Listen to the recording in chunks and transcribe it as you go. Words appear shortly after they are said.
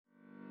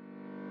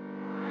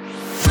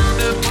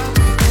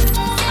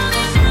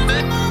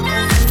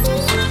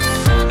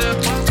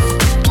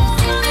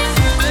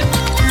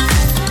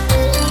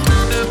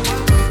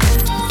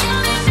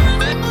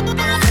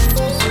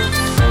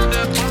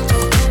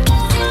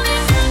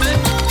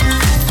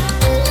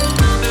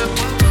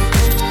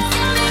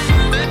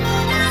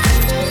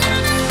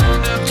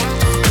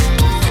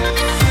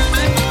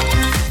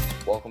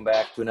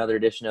another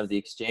edition of The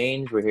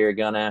Exchange. We're here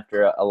again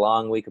after a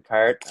long week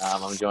apart.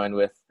 I'm joined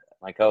with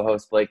my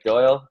co-host Blake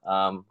Doyle.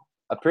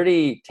 A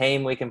pretty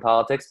tame week in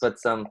politics, but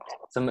some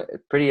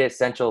pretty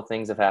essential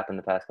things have happened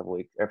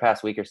the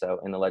past week or so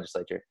in the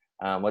legislature.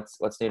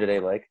 What's new today,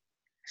 Blake?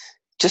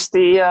 Just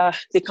the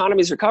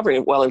economy is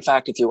recovering. Well, in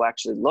fact, if you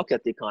actually look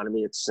at the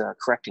economy, it's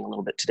correcting a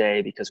little bit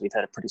today because we've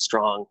had a pretty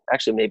strong,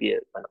 actually maybe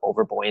an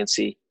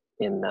overbuoyancy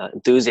in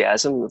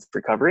enthusiasm of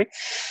recovery,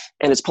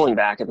 and it's pulling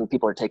back. I think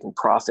people are taking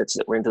profits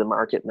that were into the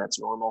market, and that's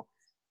normal.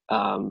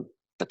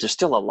 But there's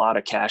still a lot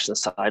of cash on the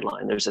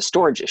sideline. There's a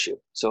storage issue,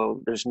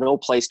 so there's no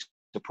place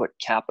to put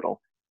capital,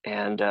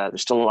 and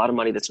there's still a lot of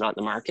money that's not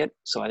in the market.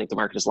 So I think the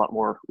market has a lot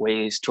more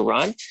ways to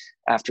run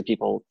after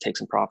people take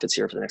some profits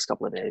here for the next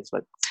couple of days.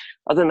 But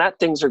other than that,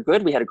 things are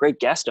good. We had a great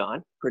guest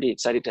on. Pretty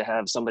excited to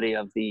have somebody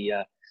of the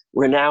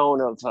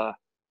renown of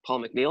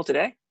Paul MacNeill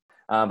today.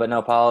 But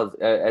no, Paul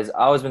has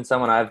always been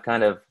someone I've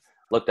kind of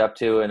looked up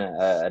to and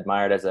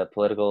admired as a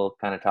political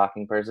kind of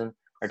talking person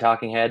or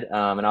talking head,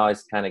 and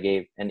always kind of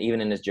gave, and even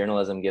in his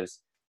journalism, gives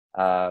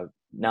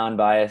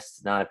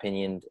non-biased,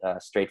 non-opinioned,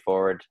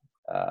 straightforward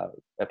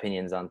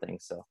opinions on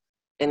things. So,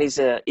 and he's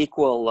an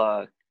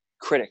equal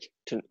critic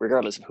to,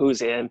 regardless of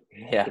who's in.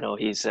 Yeah,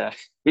 he's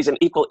an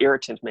equal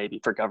irritant maybe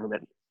for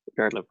government,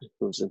 regardless of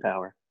who's in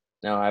power.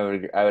 No, I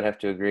would have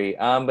to agree.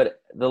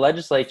 But the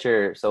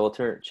legislature, so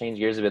we'll change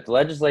gears a bit. The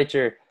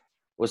legislature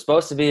was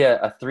supposed to be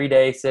a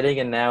 3-day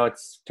sitting, and now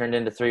it's turned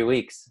into 3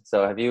 weeks.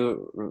 So have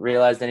you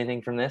realized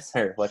anything from this,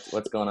 or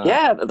what's going on?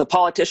 Yeah, the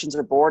politicians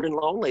are bored and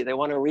lonely. They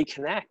want to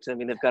reconnect. I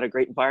mean, they've got a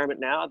great environment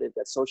now. They've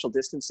got social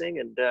distancing,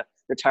 and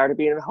they're tired of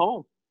being at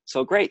home.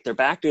 So great, they're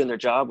back doing their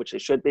job, which they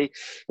should be.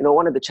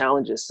 One of the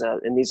challenges,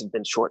 and these have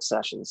been short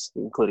sessions,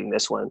 including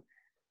this one,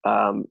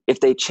 if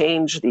they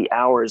change the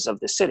hours of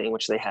the sitting,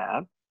 which they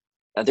have,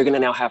 they're going to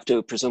now have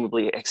to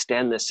presumably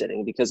extend the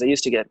sitting because they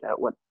used to get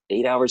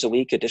 8 hours a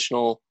week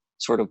additional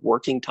sort of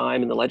working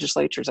time in the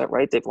legislature. Is that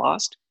right? They've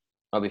lost?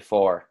 Oh,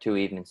 before 2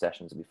 evening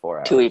sessions, before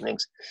hours. 2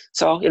 evenings.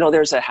 So,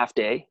 there's a half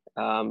day.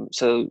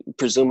 So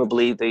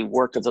presumably the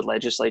work of the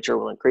legislature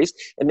will increase.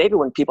 And maybe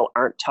when people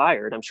aren't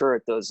tired, I'm sure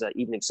at those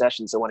evening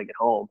sessions, they want to get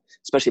home,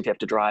 especially if you have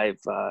to drive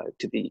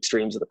to the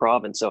extremes of the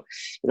province. So,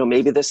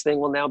 maybe this thing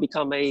will now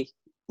become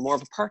more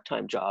of a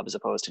part-time job as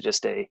opposed to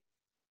just a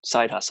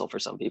side hustle for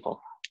some people.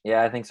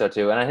 Yeah, I think so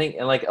too. And I think,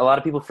 like, a lot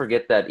of people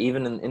forget that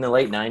even in the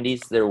late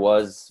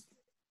 90s,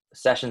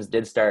 sessions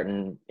did start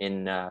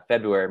in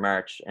February,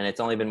 March, and it's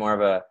only been more of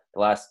the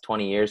last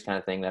 20 years kind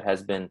of thing that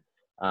has been,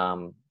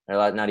 or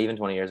not even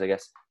 20 years, I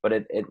guess,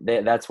 but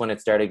that's when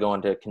it started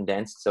going to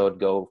condensed. So it'd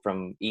go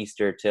from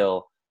Easter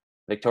till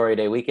Victoria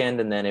Day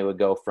weekend, and then it would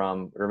go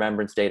from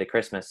Remembrance Day to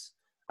Christmas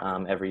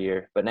every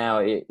year. But now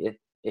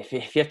if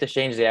you have to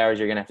change the hours,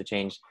 you're going to have to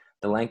change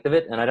the length of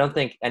it, and I don't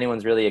think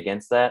anyone's really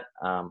against that.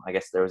 I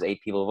guess there was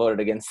 8 people voted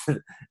against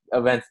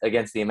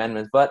the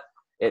amendments, but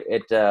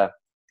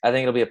I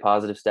think it'll be a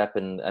positive step,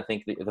 and I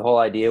think the whole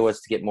idea was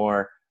to get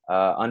more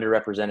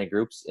underrepresented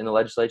groups in the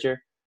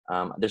legislature.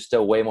 There's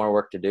still way more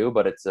work to do,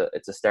 but it's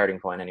a starting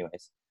point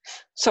anyways.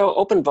 So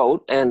open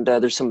vote, and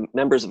there's some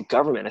members of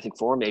government, I think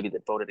 4 maybe,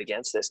 that voted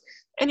against this.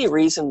 Any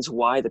reasons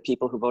why the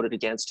people who voted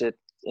against it,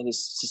 any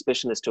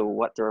suspicion as to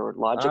what their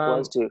logic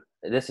was to?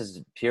 This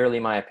is purely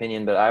my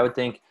opinion, but I would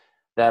think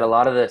that a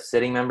lot of the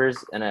sitting members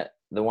and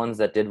the ones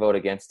that did vote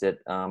against it,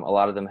 a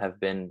lot of them have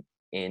been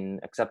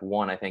except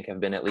one, I think, have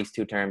been at least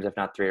 2 terms, if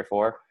not 3 or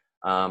 4.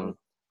 I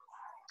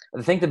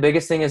think the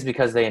biggest thing is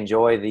because they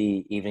enjoy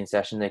the evening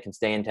session. They can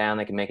stay in town,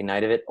 they can make a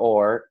night of it,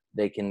 or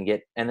they can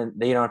and then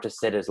they don't have to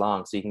sit as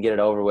long. So you can get it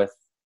over with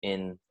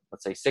in,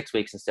 let's say, 6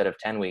 weeks instead of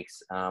 10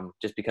 weeks,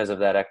 just because of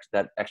that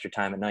extra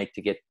time at night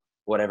to get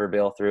whatever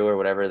bill through or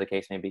whatever the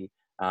case may be.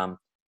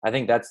 I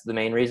think that's the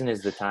main reason,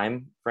 is the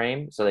time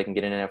frame, so they can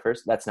get in and out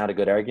first. That's not a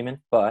good argument,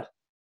 but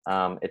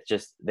it's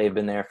just they've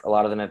been there. A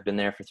lot of them have been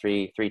there for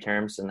three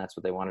terms, and that's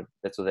what they wanted.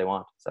 That's what they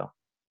want. So,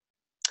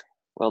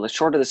 well, the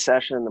shorter the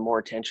session, the more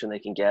attention they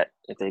can get.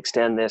 If they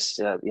extend this,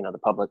 the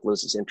public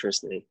loses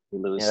interest. They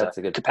lose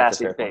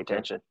capacity to pay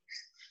attention.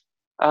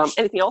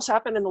 Anything else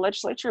happened in the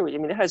legislature? I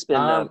mean, it has been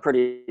a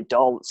pretty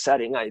dull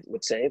setting, I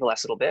would say, the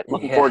last little bit.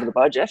 Looking forward to the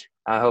budget.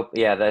 I hope.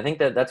 Yeah, I think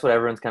that's what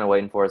everyone's kind of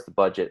waiting for, is the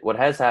budget. What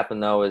has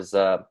happened, though, is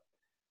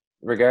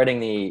regarding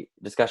the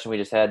discussion we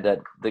just had, that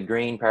the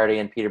Green Party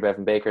and Peter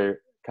Bevan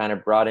Baker kind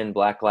of brought in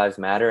Black Lives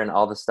Matter and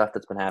all the stuff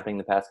that's been happening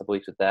the past couple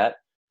weeks with that.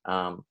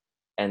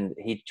 And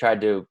he tried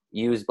to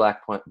use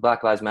Black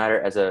Lives Matter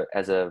as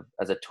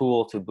a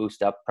tool to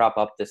prop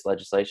up this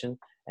legislation.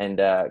 And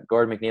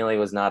Gord McNeely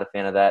was not a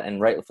fan of that,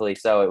 and rightfully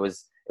so. It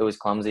was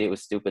clumsy. It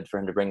was stupid for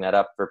him to bring that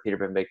up, for Peter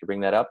Bevan Baker to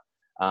bring that up.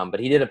 But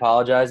he did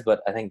apologize.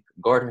 But I think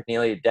Gord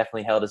McNeely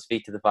definitely held his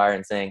feet to the fire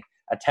and saying,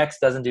 "A text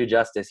doesn't do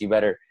justice. You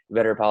better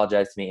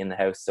apologize to me in the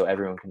House so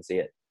everyone can see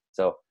it."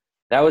 So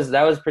that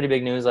was pretty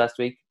big news last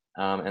week.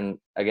 And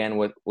again,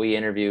 we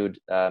interviewed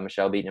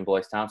Michelle Beaton and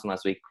Boyce Thompson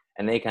last week,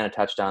 and they kind of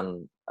touched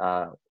on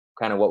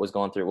kind of what was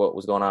going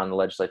on in the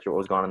legislature, what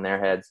was going on in their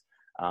heads.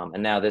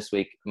 And now this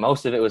week,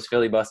 most of it was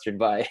filibustered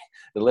by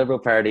the Liberal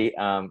Party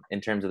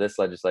in terms of this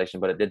legislation,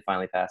 but it did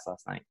finally pass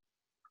last night.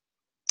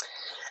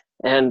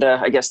 And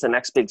I guess the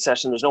next big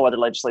session, there's no other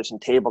legislation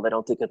tabled, I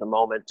don't think, at the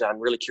moment. I'm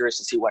really curious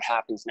to see what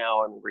happens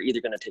now. And we're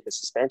either going to take a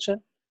suspension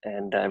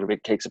and everybody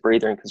takes a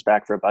breather and comes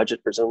back for a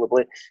budget,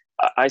 presumably.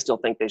 I still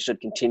think they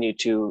should continue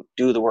to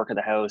do the work of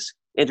the House,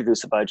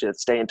 introduce a budget,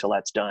 stay until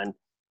that's done,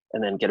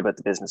 and then get about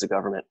the business of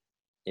government.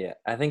 Yeah,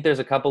 I think there's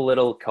a couple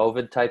little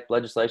COVID type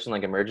legislation,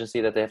 like emergency,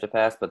 that they have to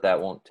pass, but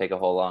that won't take a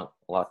lot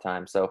of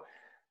time. So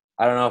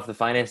I don't know if the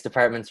finance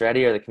department's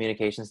ready or the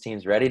communications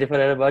team's ready to put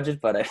out a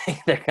budget, but I think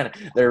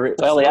they're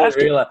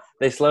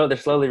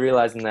slowly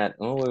realizing that,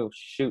 oh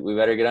shoot, we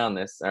better get on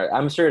this.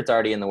 I'm sure it's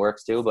already in the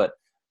works too, but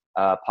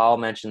Paul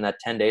mentioned that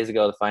 10 days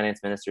ago the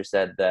finance minister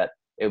said that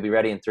it would be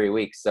ready in 3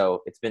 weeks.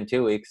 So it's been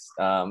 2 weeks,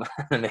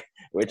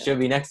 which should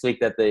be next week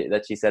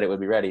that she said it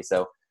would be ready.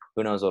 So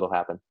who knows what'll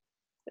happen.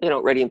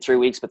 Ready in 3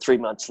 weeks, but 3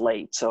 months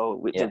late.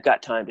 So they've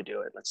got time to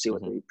do it. Let's see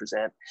what they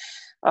present.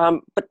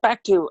 But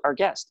back to our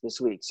guest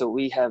this week. So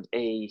we have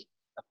a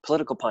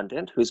political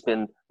pundit who's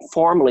been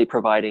formally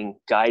providing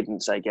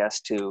guidance, I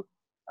guess, to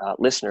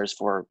listeners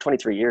for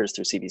 23 years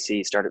through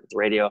CBC. Started with the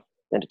radio,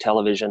 then to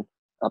television.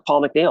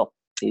 Paul MacNeill.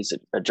 He's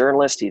a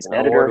journalist. He's an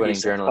editor.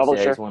 He's a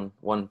publisher. Yeah, he's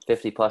won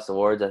 50 plus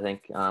awards, I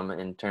think,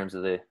 in terms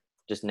of the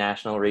just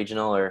national,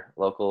 regional, or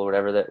local,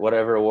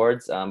 whatever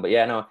awards. But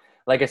yeah, no,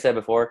 like I said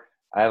before,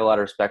 I have a lot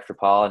of respect for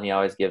Paul, and he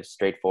always gives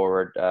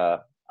straightforward,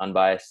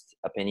 unbiased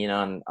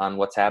opinion on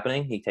what's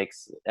happening. He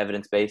takes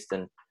evidence-based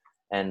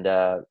and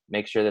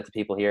makes sure that the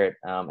people hear it.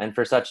 And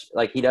for such,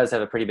 like, he does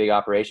have a pretty big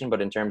operation,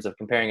 but in terms of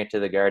comparing it to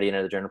the Guardian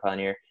or the Journal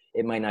Pioneer,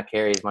 it might not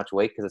carry as much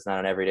weight because it's not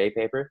an everyday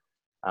paper.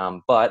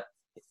 But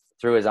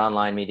through his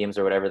online mediums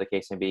or whatever the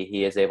case may be,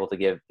 he is able to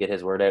get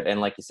his word out.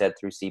 And like you said,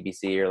 through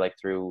CBC or like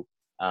through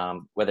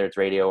whether it's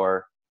radio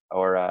or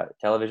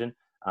television,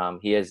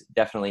 he is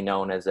definitely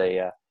known as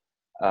a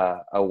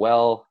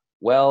renowned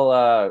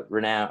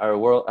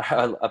or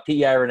a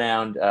PEI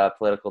renowned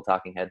political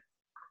talking head.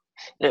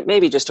 It may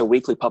be just a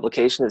weekly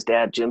publication. His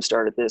dad, Jim,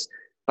 started this,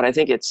 but I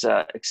think it's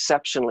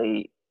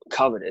exceptionally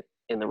coveted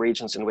in the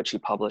regions in which he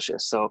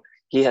publishes. So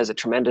he has a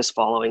tremendous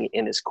following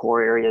in his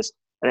core areas.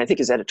 And I think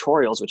his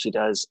editorials, which he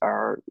does,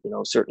 are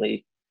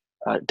certainly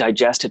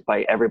digested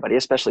by everybody,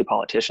 especially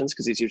politicians,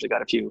 because he's usually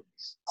got a few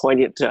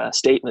poignant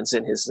statements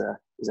in his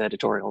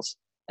editorials.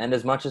 And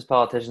as much as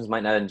politicians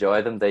might not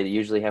enjoy them, they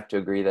usually have to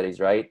agree that he's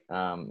right.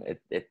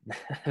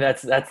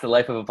 That's the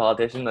life of a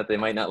politician, that they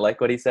might not like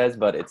what he says,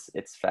 but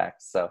it's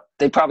facts. So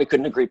they probably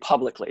couldn't agree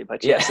publicly,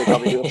 but yes, they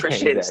probably do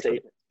appreciate a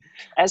statement.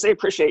 As they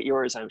appreciate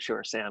yours, I'm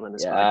sure, Sam, in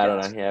this podcast. I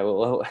don't know. Yeah,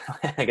 well,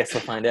 I guess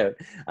we'll find out.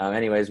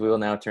 Anyways, we will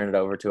now turn it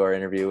over to our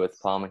interview with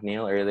Paul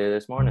MacNeill earlier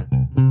this morning.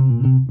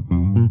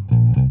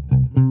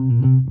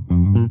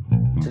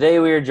 Today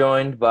we are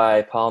joined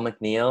by Paul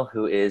MacNeill,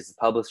 who is the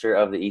publisher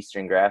of the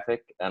Eastern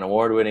Graphic, an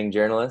award-winning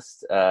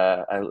journalist,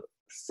 a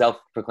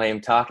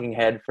self-proclaimed talking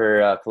head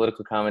for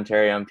political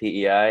commentary on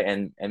PEI,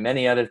 and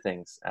many other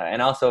things, and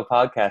also a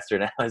podcaster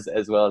now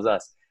as well as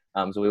us.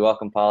 So we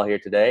welcome Paul here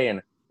today,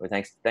 and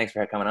thanks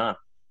for coming on.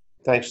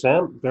 Thanks,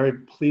 Sam. Very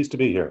pleased to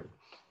be here.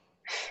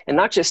 And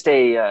not just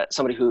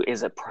somebody who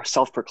is a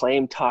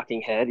self-proclaimed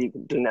talking head. You've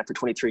been doing that for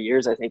 23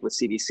 years, I think, with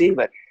CBC,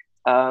 but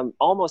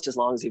almost as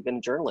long as you've been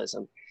in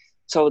journalism.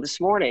 So this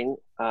morning,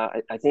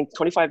 I think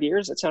 25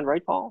 years. That sound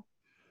right, Paul?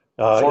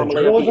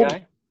 Formerly on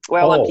PEI?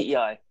 Well, on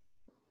PEI.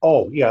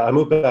 Oh, yeah. I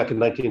moved back in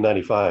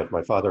 1995.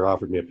 My father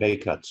offered me a pay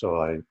cut, so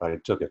I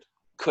took it.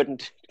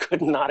 Could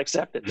not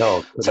accept it.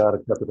 No, could not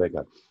accept the pay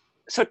cut.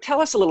 So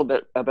tell us a little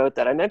bit about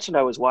that. I mentioned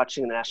I was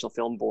watching the National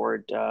Film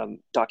Board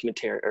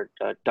documentary, or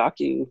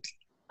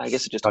I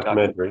guess it's just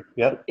documentary.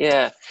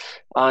 Yeah,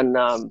 on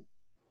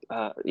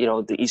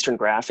the Eastern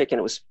Graphic, and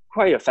it was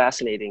quite a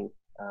fascinating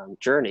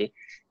journey.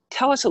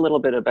 Tell us a little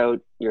bit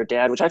about your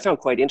dad, which I found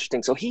quite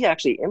interesting. So he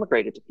actually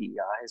immigrated to PEI,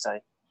 as I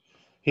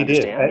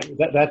understand.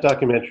 Did. That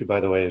documentary,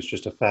 by the way, is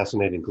just a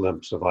fascinating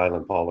glimpse of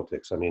island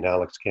politics. I mean,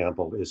 Alex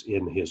Campbell is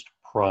in his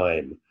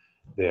prime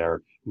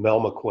there.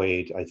 Mel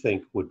McQuaid, I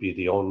think, would be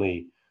the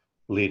only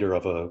leader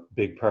of a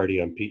big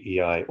party on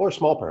PEI, or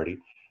small party,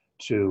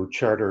 to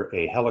charter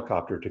a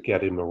helicopter to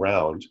get him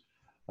around.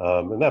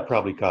 And that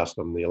probably cost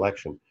them the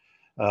election.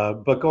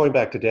 But going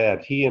back to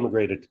Dad, he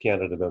immigrated to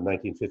Canada in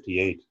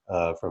 1958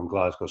 from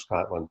Glasgow,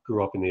 Scotland,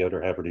 grew up in the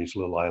Outer Hebrides,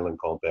 little island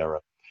called Barra.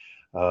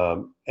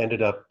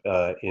 Ended up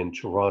in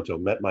Toronto,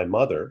 met my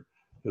mother,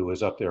 who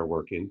was up there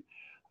working.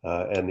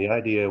 And the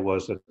idea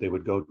was that they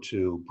would go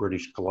to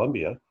British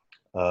Columbia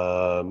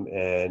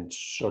and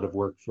sort of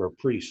work for a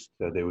priest.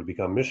 They would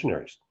become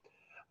missionaries.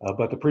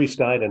 But the priest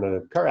died in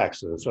a car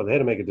accident, so they had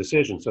to make a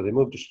decision. So they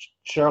moved to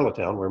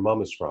Charlottetown, where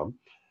Mom is from,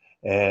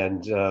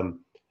 and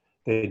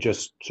they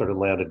just sort of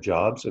landed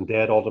jobs. And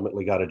Dad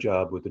ultimately got a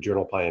job with the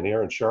Journal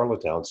Pioneer in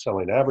Charlottetown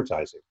selling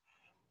advertising.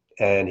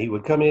 And he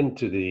would come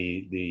into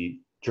the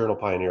Journal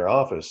Pioneer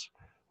office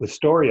with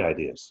story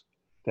ideas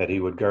that he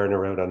would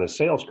garner out on his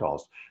sales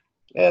calls.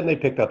 And they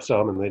picked up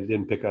some and they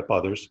didn't pick up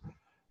others.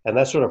 And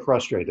that sort of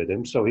frustrated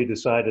him. So he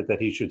decided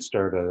that he should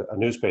start a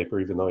newspaper,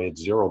 even though he had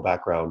zero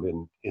background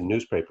in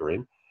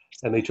newspapering.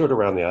 And they toured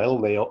around the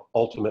island. They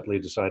ultimately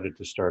decided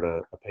to start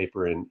a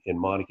paper in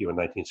Montague in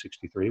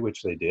 1963,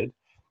 which they did,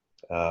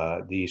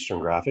 the Eastern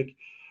Graphic.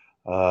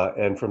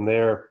 And from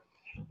there,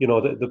 you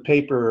know, the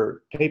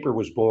paper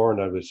was born.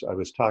 I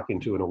was talking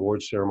to an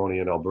awards ceremony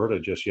in Alberta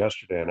just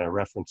yesterday, and I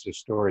referenced this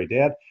story.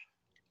 Dad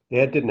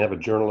didn't have a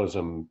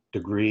journalism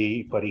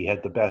degree, but he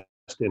had the best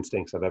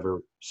instincts I've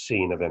ever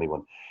seen of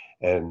anyone.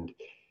 And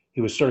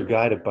he was sort of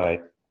guided by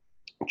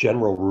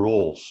general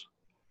rules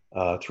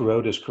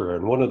throughout his career.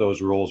 And one of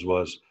those rules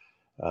was,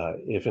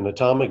 if an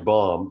atomic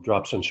bomb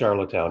drops in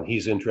Charlottetown,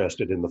 he's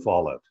interested in the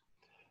fallout.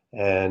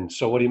 And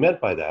so what he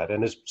meant by that,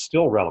 and is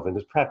still relevant,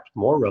 is perhaps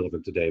more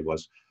relevant today,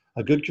 was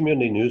a good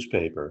community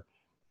newspaper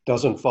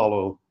doesn't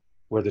follow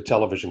where the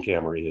television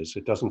camera is.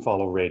 It doesn't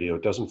follow radio.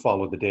 It doesn't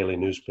follow the daily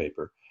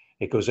newspaper.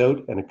 It goes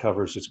out and it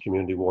covers its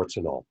community, warts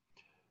and all.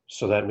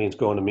 So that means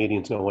going to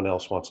meetings no one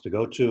else wants to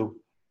go to,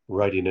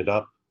 writing it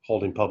up,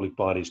 holding public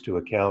bodies to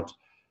account,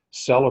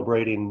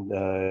 celebrating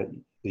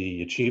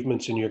the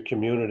achievements in your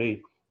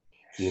community,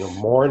 you know,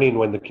 mourning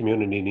when the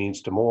community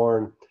needs to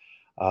mourn,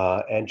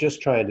 and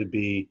just trying to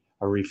be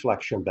a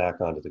reflection back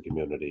onto the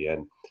community.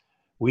 And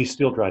we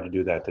still try to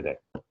do that today.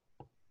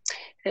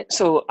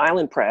 So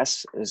Island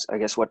Press is, I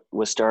guess, what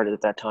was started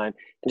at that time,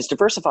 and it's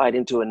diversified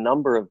into a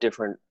number of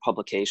different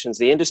publications.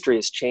 The industry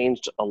has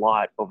changed a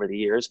lot over the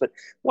years, but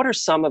what are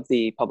some of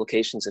the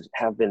publications that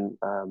have been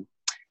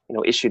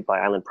issued by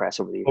Island Press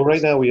over the years? Well,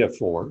 right now we have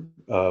four.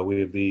 We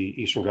have the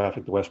Eastern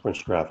Graphic, the West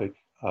Prince Graphic.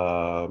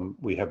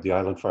 We have the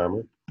Island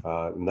Farmer,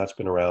 and that's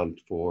been around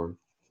for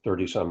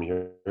 30-some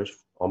years,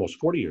 almost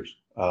 40 years.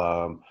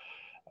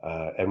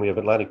 And we have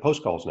Atlantic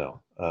Post Calls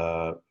now.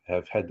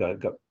 Have had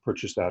that,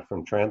 purchased that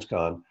from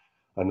Transcon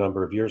a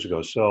number of years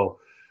ago. So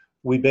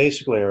we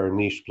basically are a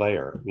niche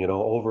player. You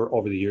know,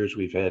 over the years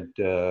we've had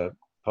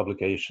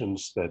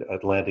publications, that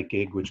Atlantic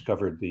Gig, which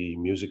covered the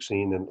music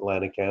scene in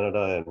Atlantic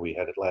Canada, and we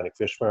had Atlantic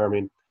Fish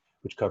Farming,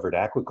 which covered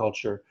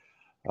aquaculture.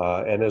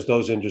 And as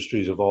those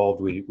industries evolved,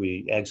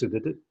 we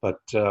exited it. But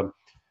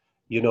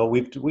you know,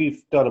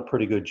 we've done a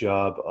pretty good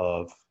job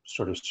of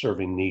sort of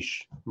serving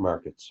niche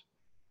markets.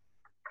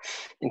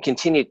 And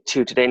continue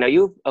to today. Now,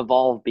 you've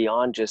evolved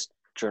beyond just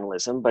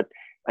journalism, but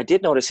I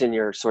did notice in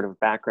your sort of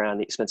background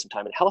that you spent some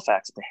time in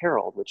Halifax at the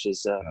Herald, which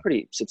is a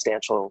pretty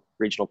substantial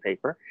regional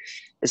paper.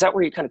 Is that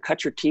where you kind of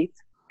cut your teeth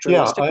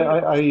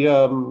journalistically?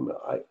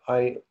 Yeah,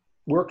 I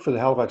worked for the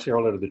Halifax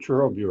Herald out of the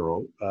Truro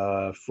Bureau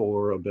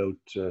for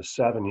about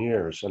 7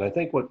 years. And I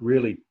think what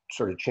really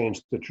sort of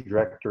changed the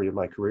trajectory of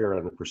my career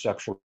and the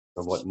perception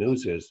of what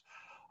news is,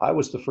 I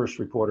was the first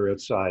reporter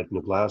outside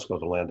New Glasgow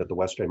to land at the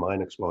Westray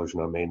mine explosion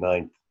on May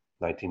 9th,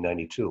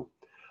 1992.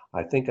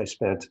 I think I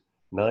spent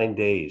 9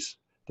 days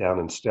down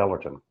in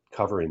Stellarton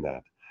covering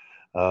that.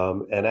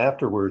 And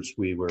afterwards,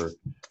 we were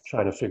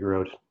trying to figure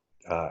out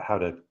how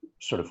to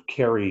sort of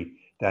carry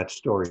that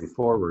story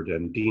forward.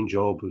 And Dean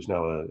Job, who's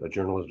now a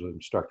journalism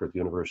instructor at the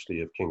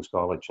University of King's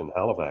College in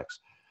Halifax,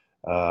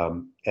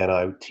 and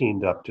I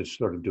teamed up to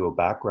sort of do a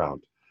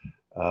background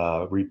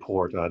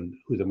report on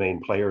who the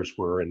main players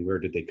were and where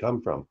did they come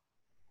from.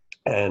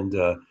 And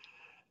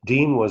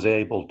Dean was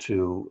able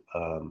to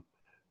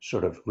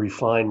sort of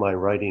refine my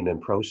writing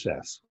and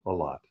process a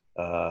lot.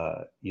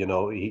 You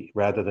know, he,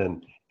 rather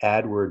than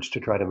add words to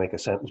try to make a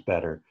sentence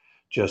better,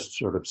 just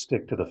sort of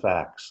stick to the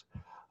facts.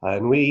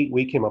 And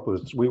we came up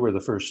with, we were the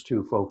first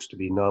two folks to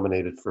be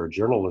nominated for a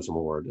journalism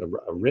award,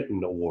 a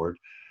written award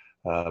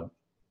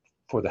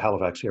for the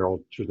Halifax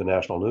Herald through the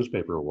National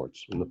Newspaper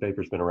Awards. And the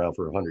paper's been around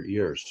for 100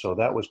 years. So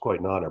that was quite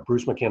an honor.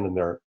 Bruce McKinnon,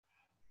 their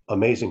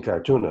amazing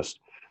cartoonist,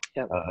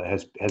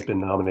 has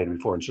been nominated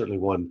before and certainly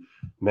won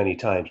many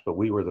times, but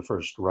we were the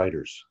first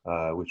writers,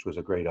 which was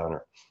a great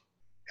honor.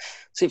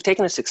 So you've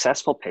taken a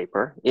successful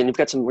paper and you've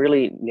got some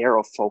really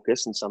narrow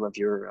focus in some of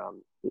your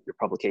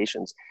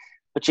publications,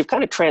 but you've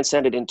kind of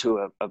transcended into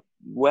a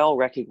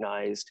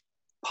well-recognized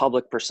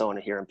public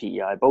persona here in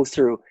PEI, both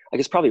through, I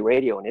guess, probably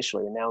radio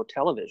initially and now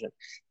television.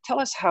 Tell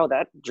us how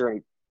that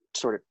journey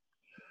sort of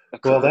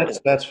occurred. Well,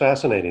 that's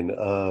fascinating.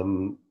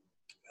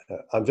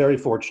 I'm very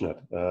fortunate,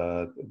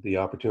 the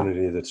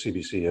opportunity that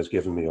CBC has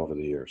given me over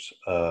the years.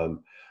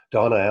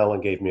 Donna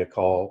Allen gave me a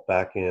call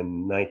back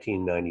in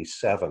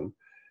 1997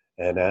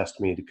 and asked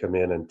me to come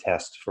in and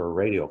test for a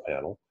radio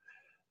panel.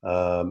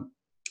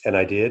 And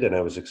I did, and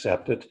I was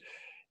accepted.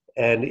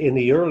 And in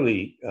the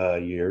early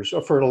years,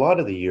 or for a lot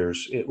of the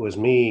years, it was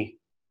me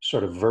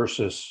sort of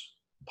versus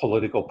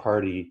political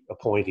party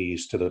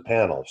appointees to the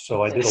panel.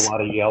 So I did a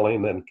lot of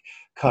yelling and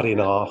cutting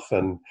off,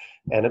 and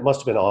it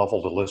must have been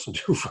awful to listen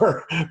to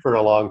for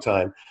a long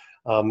time.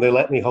 They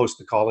let me host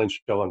the call-in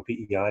show on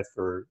PEI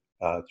for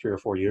 3 or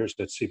 4 years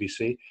at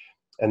CBC.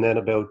 And then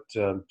about,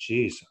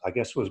 I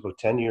guess it was about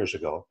 10 years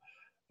ago,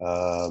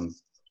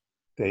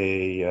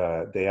 they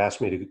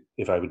asked me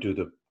if I would do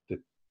the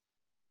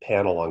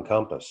panel on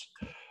Compass.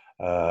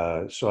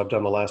 So I've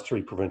done the last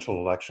 3 provincial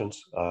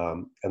elections,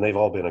 and they've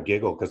all been a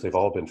giggle because they've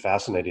all been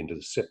fascinating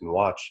to sit and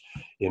watch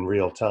in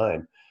real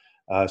time.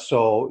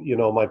 So, you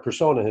know, my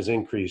persona has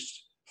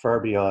increased far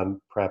beyond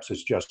perhaps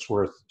its just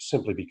worth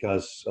simply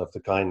because of the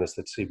kindness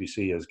that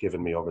CBC has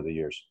given me over the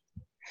years.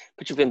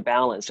 But you've been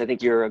balanced. I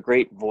think you're a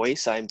great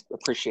voice. I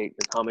appreciate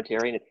your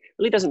commentary, and it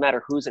really doesn't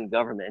matter who's in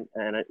government.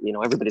 And you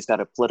know, everybody's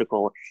got a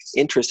political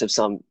interest of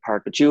some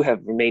part, but you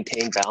have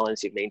maintained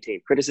balance. You've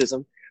maintained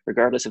criticism,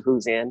 regardless of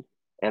who's in,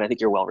 and I think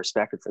you're well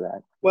respected for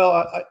that. Well,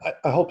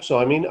 I hope so.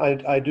 I mean,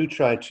 I do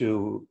try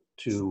to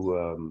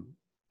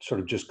sort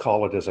of just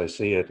call it as I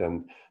see it,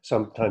 and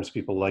sometimes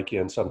people like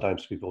you, and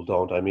sometimes people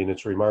don't. I mean,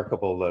 it's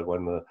remarkable that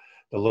when the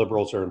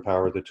Liberals are in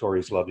power, the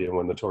Tories love you, and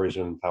when the Tories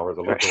are in power,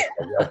 the Liberals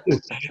love you.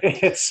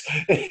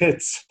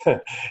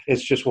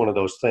 It's just one of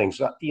those things.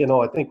 You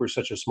know, I think we're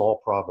such a small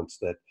province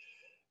that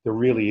there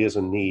really is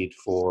a need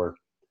for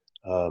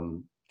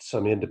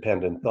some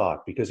independent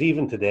thought, because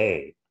even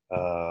today,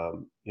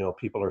 you know,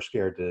 people are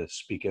scared to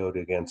speak out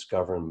against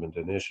government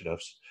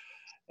initiatives,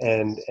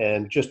 and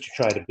just to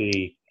try to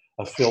be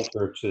a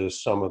filter to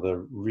some of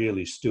the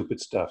really stupid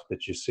stuff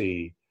that you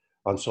see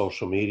on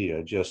social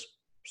media, just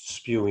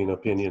spewing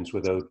opinions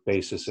without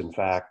basis in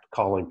fact,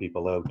 calling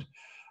people out.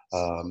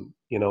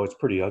 You know, it's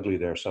pretty ugly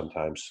there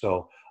sometimes.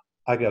 So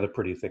I got a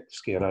pretty thick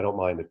skin. I don't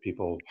mind that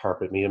people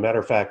harp at me. As a matter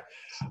of fact,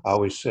 I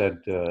always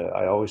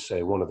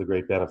say one of the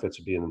great benefits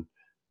of being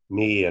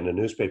me and a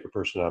newspaper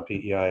person on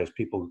PEI is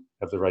people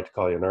have the right to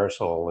call you an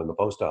arsehole in the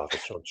post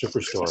office or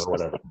superstore or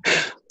whatever.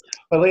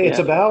 But it's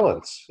a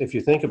balance if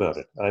you think about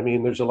it. I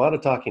mean, there's a lot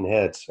of talking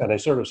heads, and I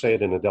sort of say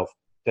it in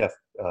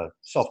a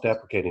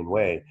self-deprecating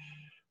way,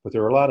 but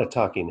there are a lot of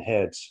talking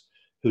heads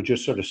who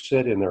just sort of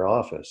sit in their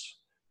office,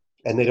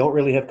 and they don't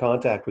really have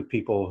contact with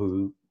people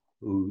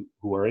who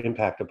are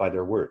impacted by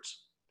their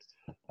words.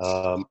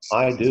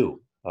 I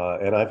do,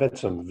 and I've had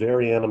some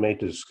very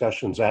animated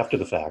discussions after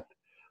the fact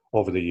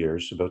over the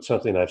years about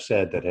something I've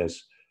said that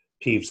has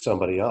peeved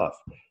somebody off,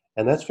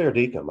 and that's fair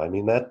dinkum. I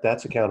mean,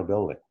 that's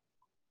accountability.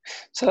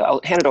 So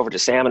I'll hand it over to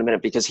Sam in a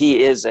minute, because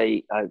he is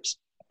a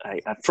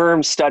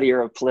firm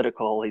studier of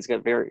political. He's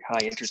got very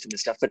high interest in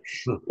this stuff. But,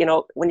 you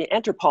know, when you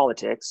enter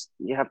politics,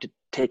 you have to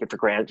take it for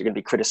granted. You're going to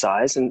be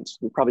criticized, and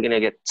you're probably going to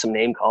get some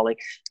name calling.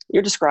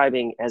 You're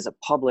describing as a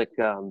public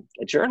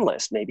a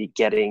journalist maybe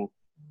getting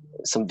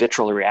some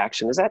vitriol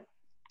reaction. Is that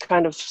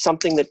kind of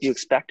something that you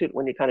expected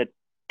when you kind of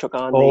took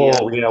on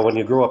yeah, when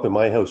you grew up in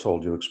my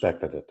household, you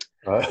expected it.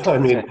 I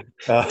mean,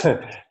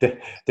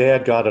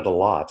 Dad got it a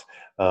lot.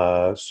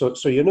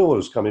 So you knew it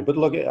was coming. But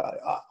look,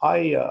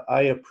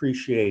 I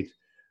appreciate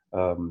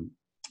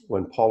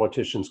when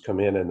politicians come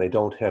in and they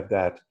don't have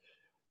that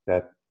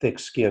thick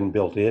skin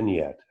built in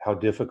yet, how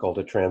difficult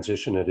a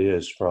transition it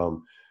is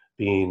from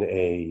being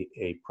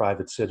a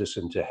private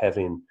citizen to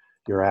having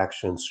your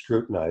actions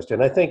scrutinized.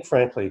 And I think,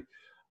 frankly,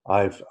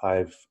 I've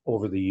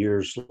over the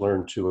years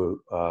learned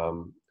to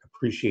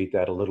appreciate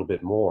that a little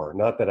bit more.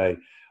 Not that I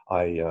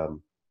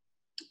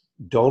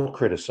don't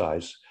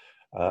criticize.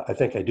 I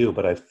think I do,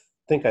 but I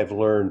think I've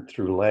learned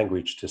through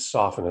language to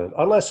soften it,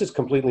 unless it's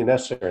completely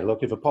necessary.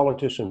 Look, if a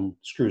politician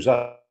screws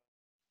up,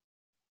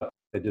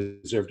 they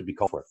deserve to be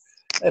called for it.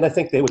 And I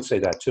think they would say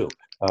that too.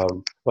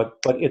 But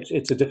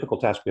it's a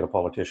difficult task being a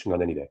politician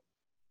on any day.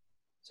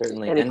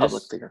 Certainly. Any and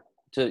public figure.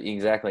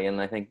 Exactly.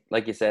 And I think,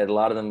 like you said, a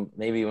lot of them,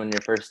 maybe when you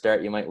first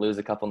start, you might lose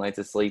a couple nights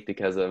of sleep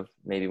because of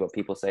maybe what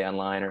people say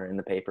online or in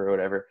the paper or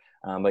whatever.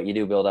 But you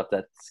do build up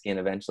that skin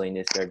eventually, and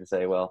you start to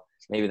say, well,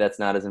 maybe that's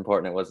not as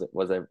important as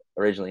was I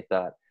originally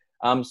thought.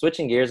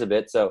 Switching gears a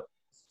bit. So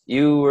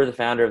you were the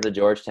founder of the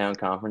Georgetown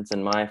Conference,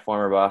 and my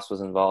former boss was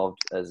involved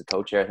as a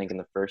co-chair, I think, in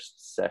the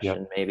first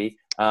session, maybe.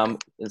 And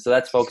so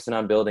that's focusing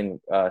on building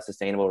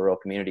sustainable rural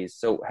communities.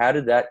 So how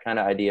did that kind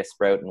of idea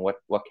sprout, and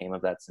what came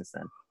of that since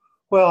then?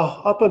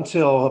 Well, up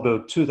until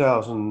about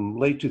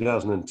late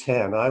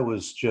 2010, I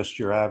was just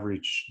your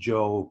average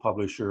Joe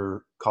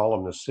publisher,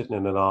 columnist sitting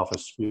in an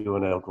office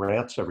spewing out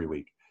grants every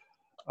week.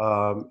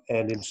 And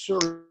in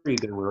Surrey,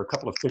 there were a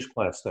couple of fish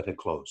plants that had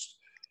closed.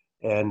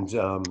 And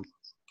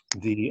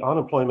the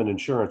unemployment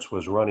insurance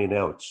was running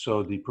out.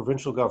 So the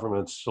provincial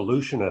government's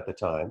solution at the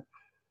time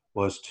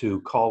was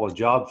to call a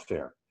job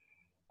fair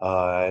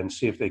and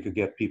see if they could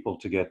get people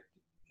to get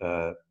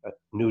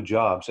new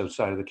jobs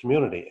outside of the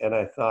community. And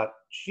I thought,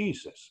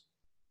 Jesus,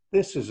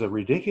 this is a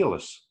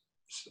ridiculous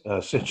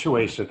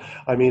situation.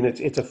 I mean,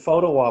 it's a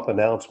photo op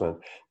announcement.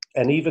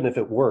 And even if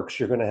it works,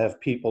 you're going to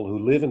have people who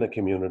live in the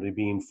community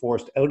being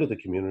forced out of the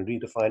community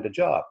to find a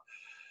job.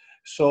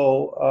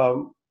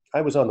 So I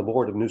was on the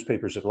board of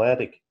Newspapers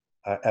Atlantic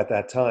at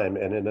that time.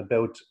 And in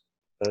about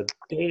a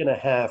day and a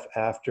half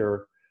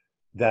after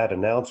that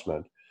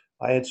announcement,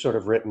 I had sort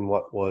of written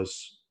what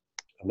was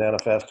a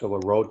manifesto, a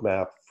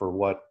roadmap for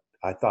what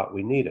I thought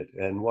we needed.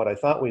 And what I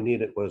thought we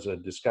needed was a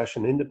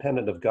discussion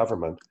independent of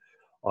government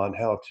on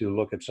how to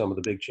look at some of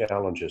the big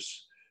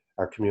challenges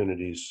our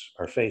communities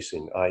are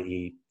facing,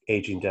 i.e.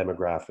 aging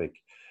demographic,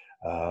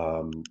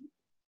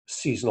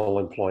 seasonal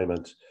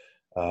employment,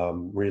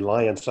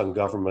 reliance on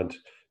government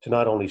to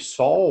not only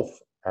solve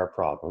our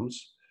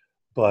problems,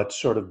 but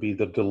sort of be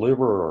the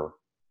deliverer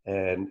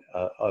and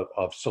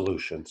of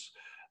solutions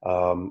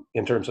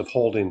in terms of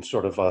holding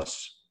sort of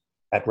us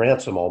at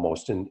ransom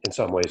almost in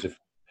some ways.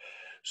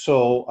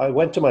 So I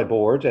went to my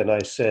board and I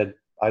said,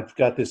 I've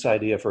got this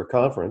idea for a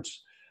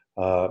conference.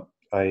 I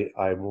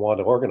want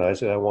to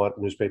organize it. I want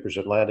Newspapers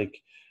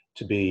Atlantic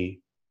to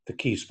be the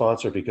key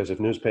sponsor, because if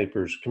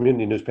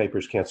community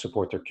newspapers can't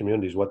support their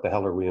communities, what the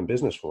hell are we in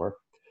business for?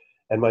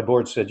 And my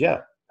board said,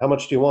 yeah, how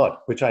much do you want?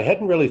 Which I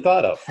hadn't really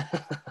thought of.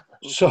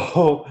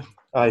 So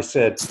I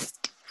said,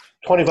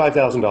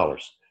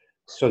 $25,000.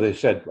 So they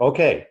said,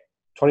 okay,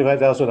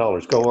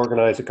 $25,000, go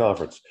organize a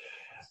conference.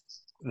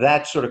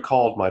 That sort of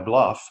called my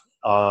bluff.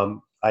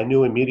 I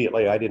knew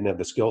immediately I didn't have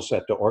the skill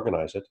set to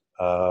organize it.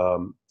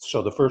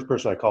 So the first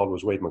person I called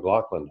was Wade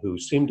McLaughlin, who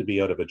seemed to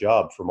be out of a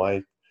job from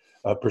my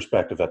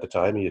perspective at the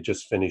time. He had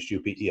just finished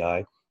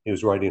UPEI. He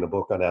was writing a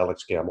book on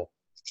Alex Campbell.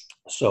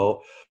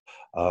 So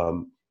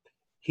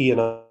he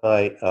and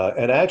I,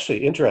 and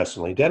actually,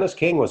 interestingly, Dennis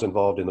King was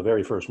involved in the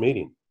very first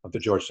meeting of the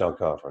Georgetown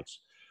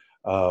Conference.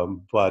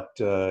 But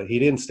he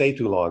didn't stay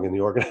too long in the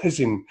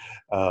organizing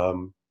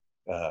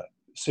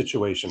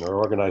situation or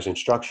organizing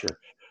structure.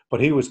 But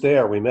he was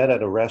there. We met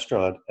at a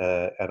restaurant,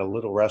 at a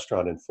little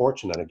restaurant in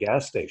Fortune, at a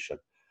gas station,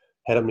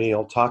 had a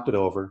meal, talked it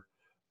over.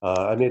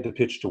 I made the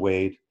pitch to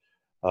Wade,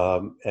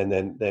 and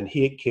then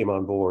he came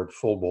on board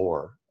full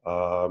bore.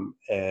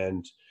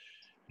 And,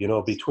 you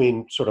know,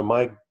 between sort of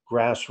my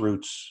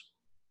grassroots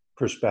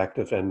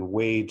perspective and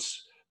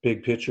Wade's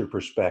big picture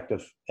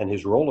perspective and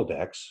his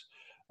Rolodex,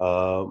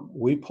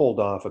 we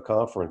pulled off a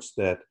conference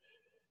that,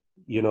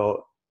 you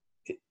know,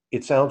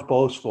 it sounds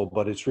boastful,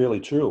 but it's really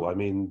true. I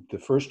mean, the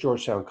first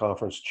Georgetown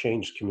Conference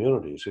changed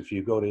communities. If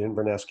you go to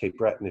Inverness, Cape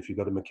Breton, if you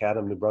go to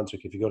Macadam, New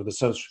Brunswick, if you go to the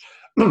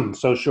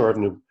South Shore of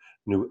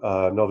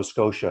Nova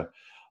Scotia,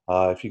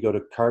 if you go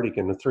to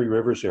Cardigan, the Three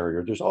Rivers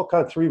area, there's all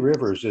kinds. Three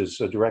Rivers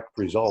is a direct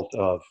result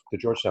of the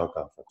Georgetown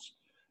Conference.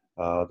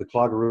 The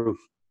Cloggeroo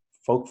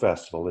Folk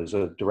Festival is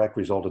a direct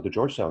result of the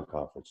Georgetown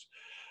Conference.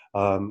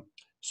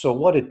 So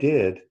what it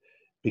did,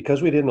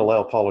 because we didn't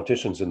allow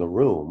politicians in the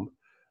room,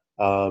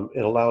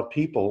 it allowed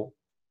people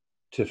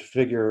to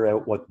figure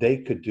out what they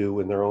could do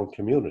in their own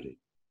community.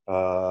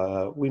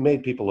 We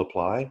made people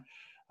apply,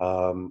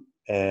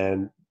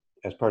 and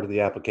as part of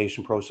the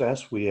application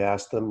process, we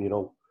asked them, you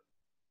know,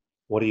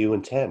 what do you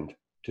intend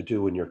to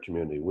do in your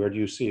community? Where do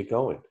you see it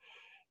going?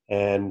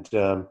 And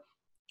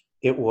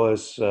it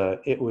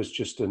was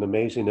just an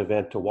amazing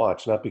event to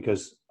watch, not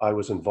because I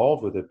was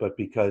involved with it, but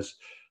because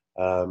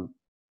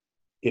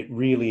it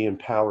really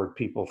empowered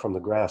people from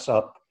the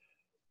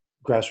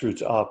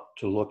grassroots up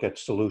to look at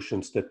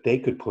solutions that they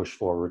could push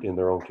forward in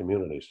their own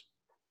communities.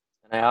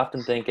 And I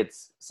often think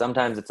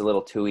sometimes it's a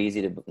little too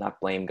easy to not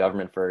blame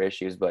government for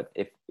issues, but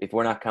if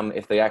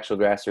the actual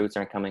grassroots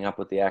aren't coming up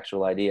with the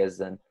actual ideas,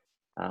 then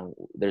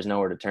there's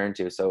nowhere to turn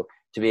to. So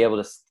to be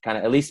able to kind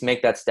of at least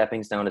make that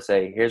stepping stone to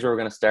say, here's where we're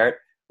going to start.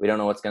 We don't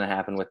know what's going to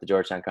happen with the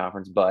Georgetown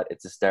Conference, but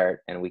it's a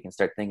start, and we can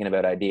start thinking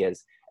about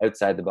ideas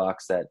outside the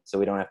box so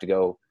we don't have to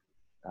go,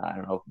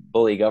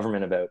 bully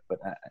government about. But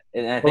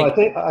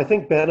I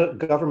think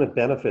government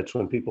benefits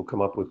when people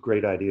come up with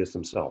great ideas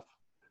themselves,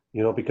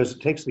 you know, because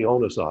it takes the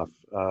onus off.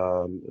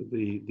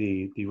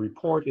 The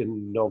report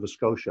in Nova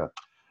Scotia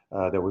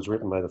that was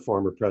written by the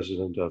former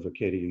president of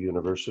Acadia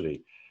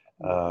University,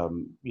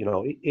 you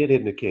know, it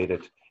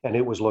indicated, and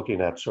it was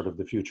looking at sort of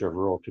the future of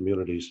rural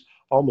communities,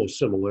 almost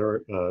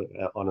similar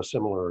on a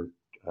similar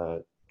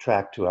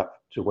track to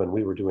when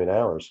we were doing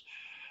ours.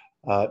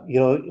 You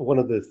know, one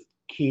of the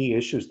key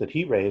issues that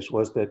he raised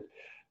was that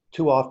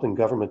too often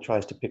government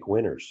tries to pick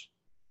winners.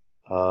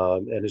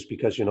 And it's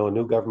because, you know, a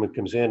new government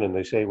comes in and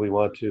they say, we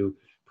want to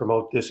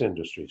promote this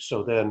industry.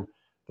 So then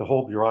the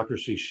whole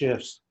bureaucracy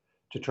shifts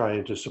to try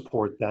to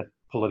support that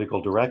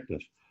political directive.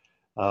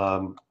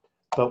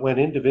 But when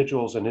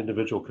individuals and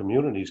individual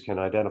communities can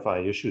identify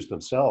issues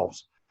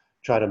themselves,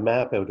 try to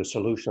map out a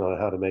solution on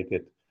how to make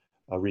it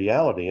a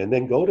reality, and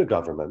then go to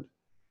government,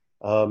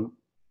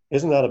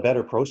 isn't that a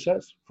better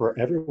process for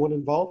everyone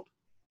involved?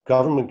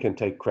 Government can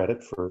take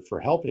credit for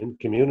helping,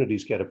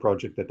 communities get a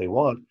project that they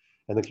want,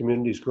 and the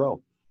communities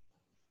grow.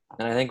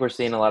 And I think we're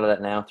seeing a lot of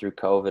that now through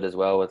COVID as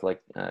well, with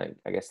I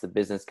guess the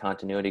business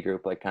continuity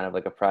group, kind of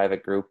like a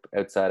private group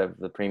outside of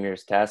the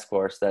Premier's task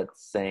force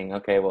that's saying,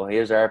 okay, well,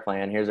 here's our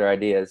plan, here's our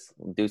ideas,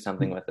 we'll do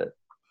something with it.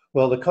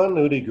 Well, the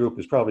continuity group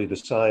is probably the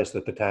size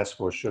that the task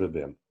force should have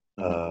been.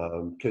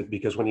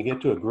 Because when you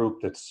get to a group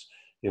that's,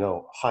 you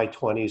know, high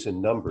 20s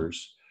in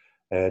numbers,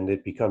 and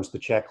it becomes the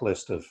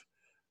checklist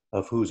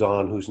of who's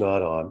on, who's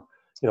not on.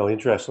 You know,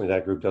 interestingly,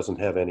 that group doesn't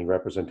have any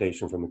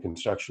representation from the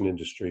construction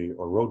industry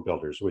or road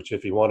builders, which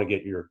if you want to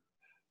get your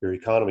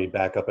economy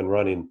back up and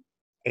running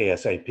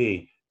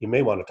ASAP, you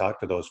may want to talk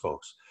to those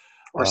folks.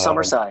 Or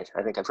Summerside.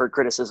 I think I've heard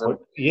criticism.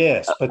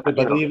 Yes, but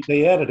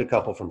they added a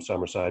couple from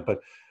Summerside.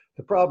 But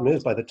the problem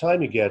is, by the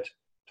time you get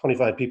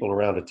 25 people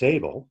around a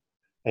table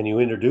and you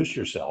introduce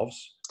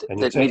yourselves, and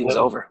the meeting's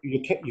over.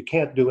 You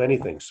can't do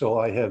anything. So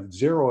I have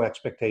zero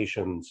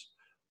expectations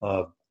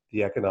of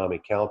the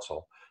Economic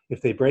Council.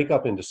 If they break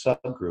up into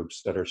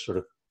subgroups that are sort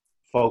of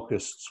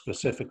focused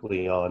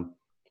specifically on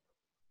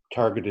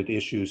targeted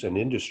issues and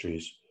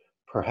industries,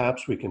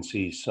 perhaps we can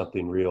see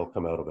something real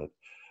come out of it.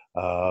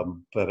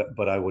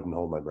 But I wouldn't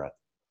hold my breath.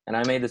 And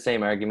I made the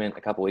same argument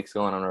a couple weeks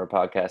ago on our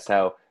podcast,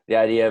 how the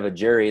idea of a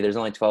jury, there's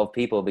only 12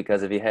 people,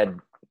 because if you had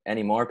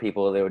any more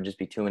people, there would just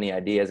be too many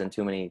ideas and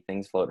too many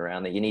things floating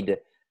around, that you need to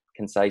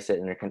concise it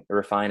and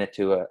refine it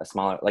to a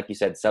smaller, like you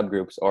said,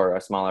 subgroups, or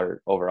a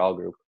smaller overall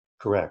group.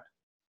 Correct.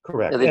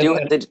 Yeah, they do.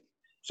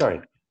 Sorry.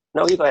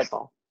 No, you go ahead,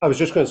 Paul. I was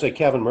just going to say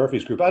Kevin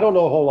Murphy's group. I don't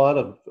know a whole lot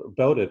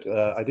about it.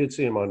 I did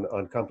see him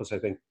on Compass, I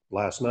think,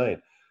 last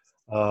night.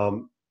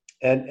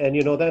 And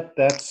you know,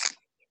 that's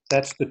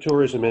the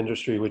tourism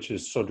industry, which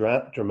is so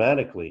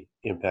dramatically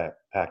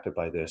impacted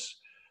by this,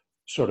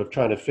 sort of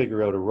trying to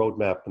figure out a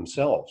roadmap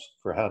themselves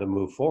for how to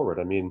move forward.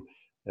 I mean,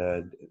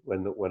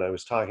 when I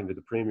was talking to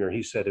the premier,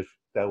 he said, if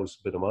that was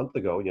a month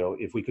ago, you know,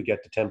 if we could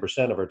get to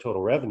 10% of our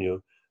total revenue,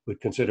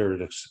 we'd consider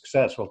it a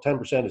success. Well,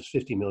 10% is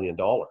 $50 million.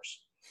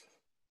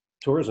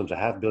 Tourism's a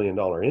 $500 million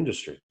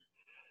industry.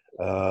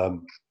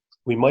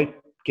 We might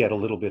get a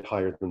little bit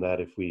higher than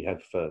that if we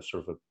have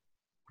sort of a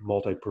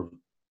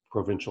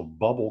multi-provincial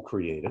bubble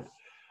created,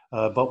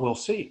 but we'll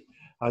see.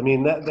 I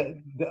mean,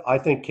 I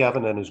think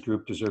Kevin and his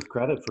group deserve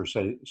credit for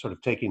sort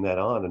of taking that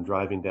on and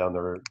driving down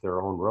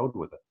their own road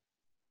with it.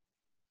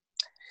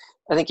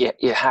 I think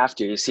you have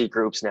to. You see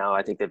groups now,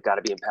 I think they've got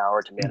to be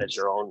empowered to manage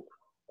their own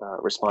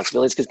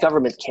responsibilities, because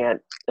government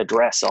can't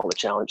address all the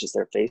challenges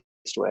they're faced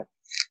with.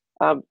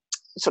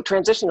 So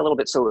transitioning a little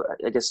bit, so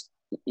I guess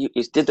you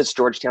did this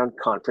Georgetown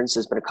Conference.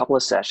 There's been a couple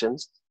of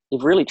sessions.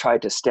 You've really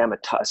tried to stem a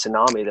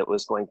tsunami that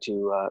was going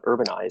to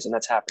urbanize, and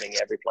that's happening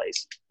every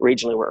place.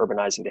 Regionally, we're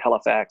urbanizing to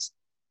Halifax.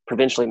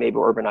 Provincially, maybe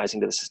we're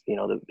urbanizing to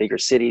the bigger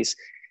cities.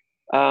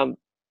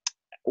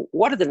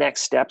 What are the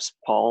next steps,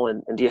 Paul?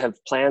 And do you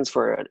have plans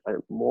for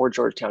more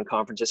Georgetown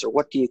conferences, or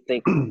what do you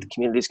think the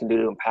communities can do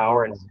to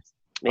empower and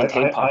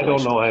maintain population? I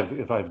don't know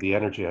if I have the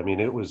energy. I mean,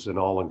 it was an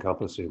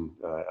all-encompassing.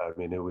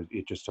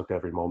 It just took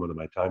every moment of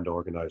my time to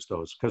organize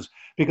those,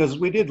 because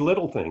we did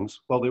little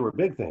things. Well, they were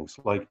big things.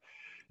 Like,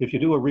 if you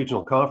do a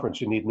regional conference,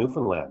 you need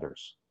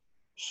Newfoundlanders.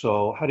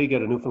 So how do you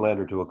get a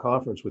Newfoundlander to a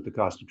conference with the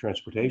cost of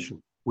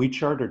transportation? We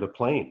chartered a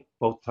plane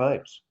both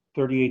times,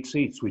 38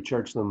 seats. We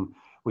charged Newfoundland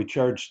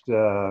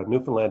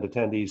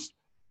attendees,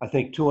 I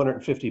think,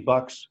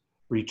 $250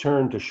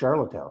 return to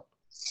Charlottetown.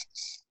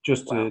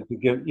 Just to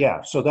give,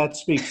 yeah. So that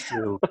speaks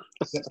to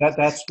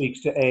that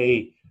speaks to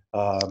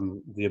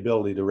the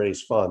ability to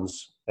raise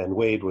funds, and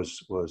Wade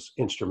was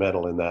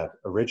instrumental in that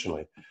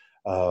originally.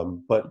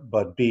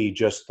 But B,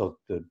 just the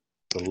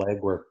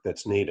legwork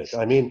that's needed.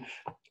 I mean,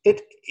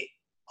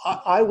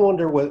 I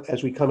wonder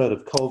as we come out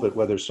of COVID,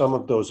 whether some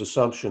of those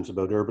assumptions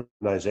about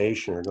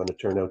urbanization are going to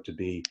turn out to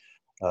be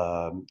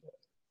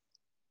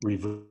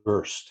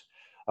reversed.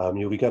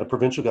 We got a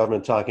provincial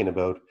government talking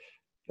about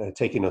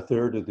taking a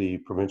third of the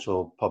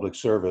provincial public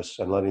service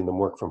and letting them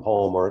work from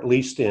home, or at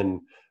least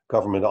in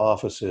government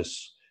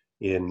offices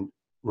in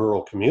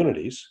rural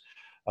communities.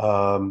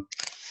 That's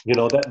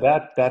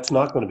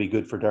not going to be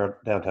good for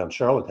downtown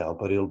Charlottetown,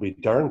 but it'll be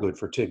darn good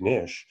for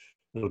Tignish.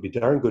 It'll be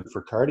darn good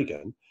for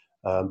Cardigan,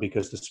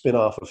 because the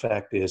spin-off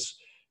effect is,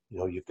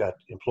 you've got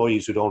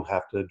employees who don't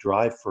have to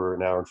drive for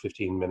an hour and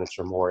 15 minutes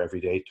or more every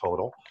day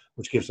total,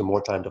 which gives them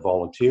more time to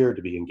volunteer,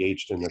 to be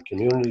engaged in their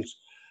communities.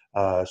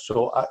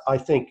 So I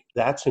think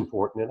that's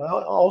important. And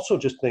I also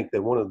just think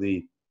that one of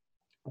the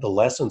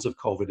lessons of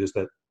COVID is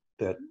that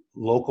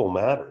local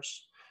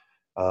matters.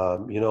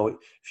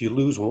 If you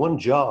lose one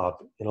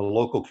job in a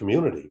local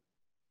community,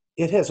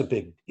 it has a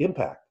big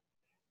impact.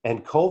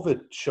 And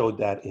COVID showed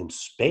that in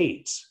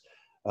spades.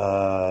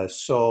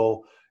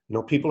 So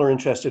people are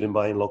interested in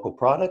buying local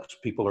products.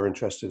 People are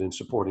interested in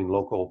supporting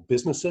local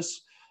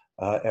businesses.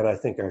 And I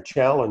think our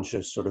challenge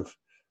as sort of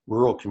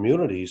rural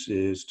communities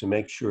is to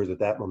make sure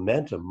that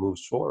momentum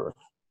moves forward.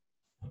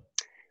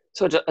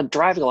 So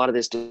driving a lot of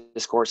this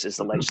discourse is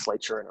the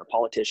legislature and our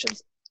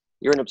politicians.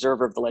 You're an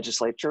observer of the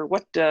legislature.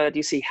 What do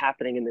you see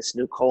happening in this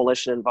new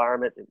coalition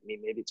environment? I mean,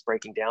 maybe it's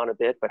breaking down a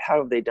bit, but how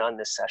have they done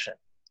this session?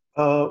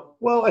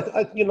 Well,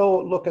 I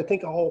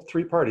think all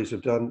three parties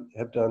have done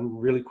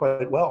really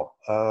quite well.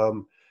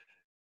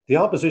 The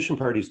opposition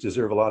parties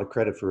deserve a lot of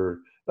credit for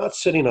not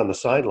sitting on the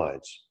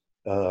sidelines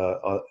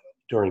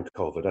during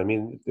COVID. I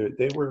mean,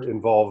 they were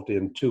involved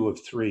in 2 of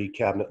 3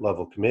 cabinet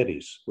level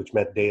committees, which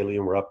met daily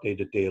and were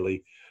updated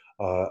daily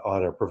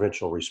on our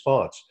provincial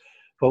response.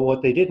 But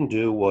what they didn't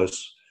do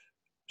was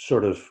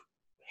sort of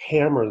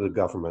hammer the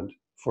government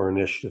for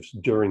initiatives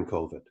during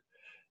COVID.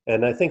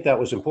 And I think that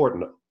was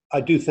important.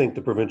 I do think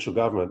the provincial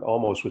government,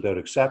 almost without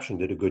exception,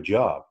 did a good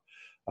job.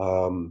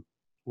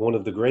 One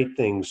of the great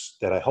things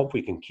that I hope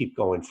we can keep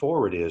going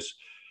forward is,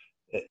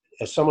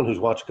 as someone who's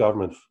watched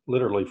government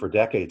literally for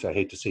decades, I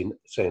hate to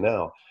say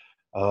now,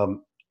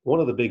 one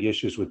of the big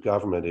issues with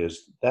government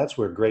is that's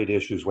where great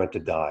issues went to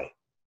die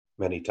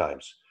many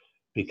times,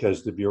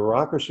 because the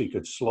bureaucracy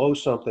could slow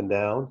something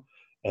down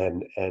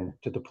and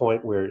to the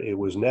point where it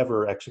was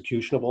never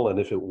executionable. And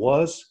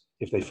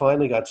if they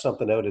finally got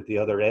something out at the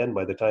other end,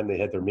 by the time they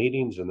had their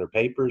meetings and their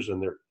papers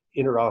and their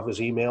inter-office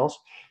emails,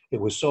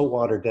 it was so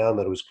watered down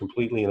that it was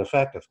completely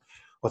ineffective.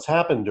 what's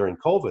happened during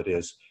COVID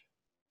is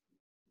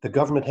the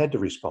government had to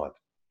respond.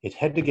 It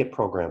had to get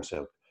programs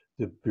out.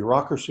 The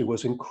bureaucracy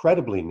was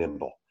incredibly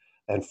nimble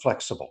and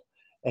flexible,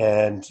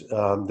 and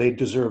they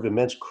deserve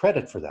immense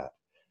credit for that.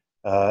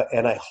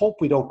 And I hope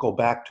we don't go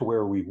back to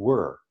where we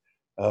were,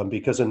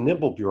 because a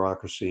nimble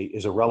bureaucracy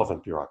is a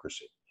relevant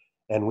bureaucracy,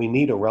 and we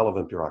need a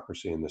relevant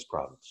bureaucracy in this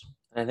province.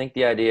 I think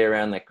the idea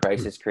around that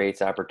crisis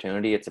creates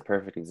opportunity, it's a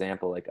perfect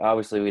example. Like,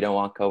 obviously we don't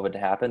want COVID to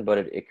happen, but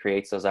it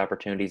creates those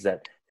opportunities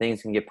that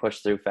things can get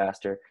pushed through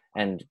faster,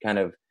 and kind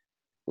of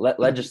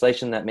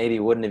legislation that maybe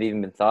wouldn't have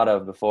even been thought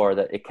of before,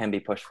 that it can be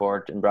pushed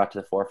forward and brought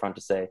to the forefront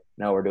to say,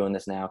 no, we're doing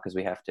this now because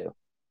we have to.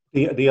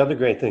 The other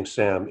great thing,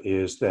 Sam,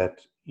 is that,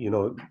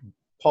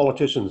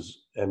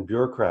 politicians and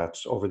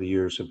bureaucrats over the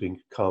years have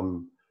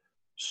become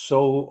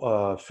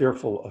so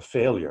fearful of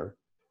failure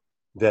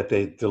that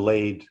they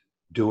delayed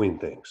doing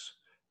things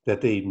that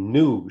they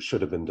knew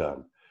should have been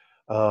done.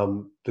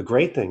 The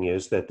great thing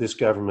is that this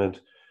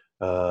government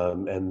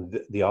and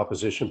the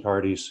opposition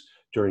parties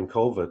during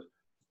COVID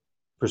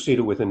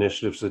proceeded with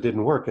initiatives that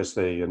didn't work as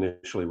they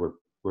initially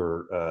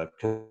were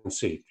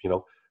conceived.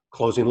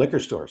 Closing liquor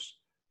stores.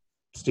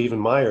 Stephen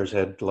Myers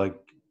had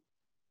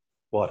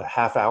a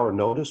half-hour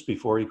notice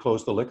before he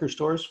closed the liquor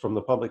stores from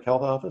the public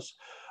health office.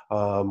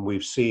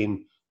 We've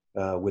seen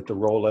with the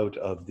rollout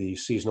of the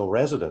seasonal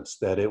residents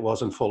that it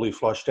wasn't fully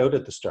flushed out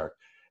at the start,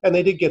 and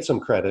they did get some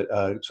credit,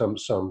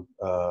 some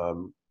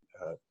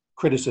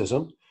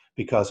criticism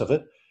because of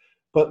it,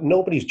 but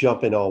nobody's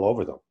jumping all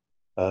over them.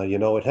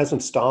 It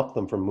hasn't stopped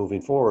them from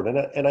moving forward,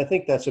 and I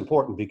think that's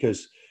important,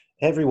 because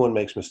everyone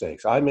makes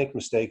mistakes. I make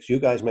mistakes. You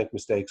guys make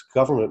mistakes.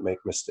 Government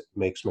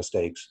makes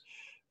mistakes.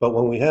 But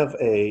when we have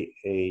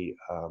a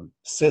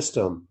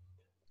system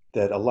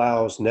that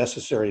allows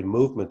necessary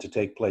movement to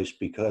take place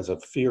because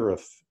of fear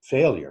of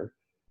failure,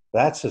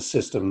 that's a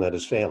system that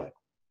is failing.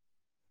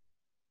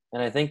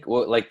 And I think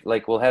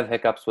we'll have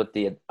hiccups with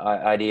the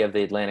idea of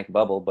the Atlantic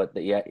bubble, but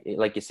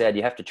like you said,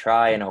 you have to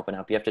try and open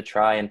up. You have to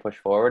try and push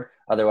forward.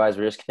 Otherwise,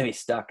 we're just going to be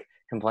stuck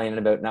complaining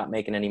about not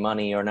making any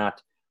money or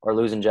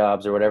losing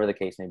jobs or whatever the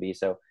case may be.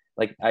 So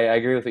I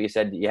agree with what you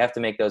said. You have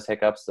to make those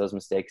hiccups, those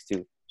mistakes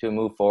to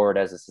move forward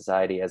as a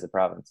society, as a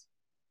province.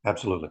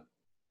 Absolutely.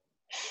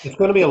 It's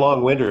going to be a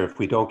long winter if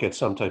we don't get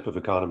some type of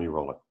economy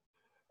rolling.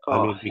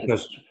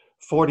 Because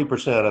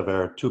 40% of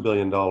our $2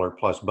 billion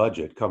plus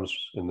budget comes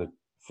in the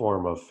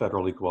form of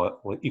federal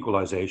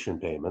equalization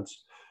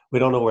payments. We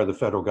don't know where the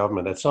federal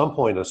government, at some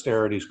point,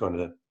 austerity is going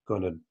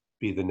to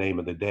be the name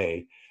of the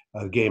day,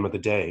 game of the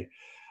day.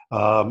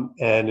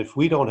 And if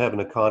we don't have an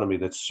economy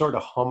that's sort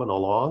of humming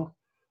along,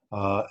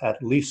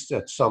 at least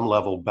at some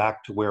level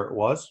back to where it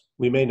was,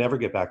 we may never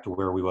get back to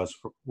where we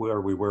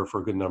were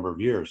for a good number of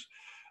years.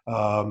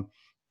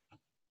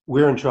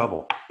 We're in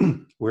trouble.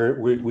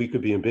 We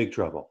could be in big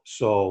trouble.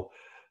 So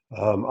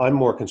I'm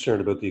more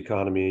concerned about the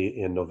economy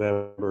in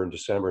November and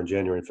December and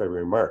January and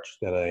February and March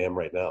than I am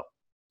right now.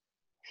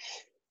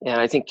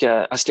 And I think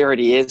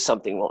austerity is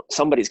something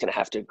somebody's going to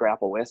have to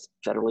grapple with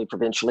federally,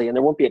 provincially, and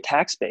there won't be a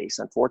tax base,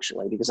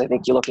 unfortunately, because I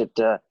think you look at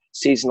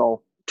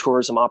seasonal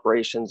tourism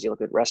operations, you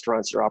look at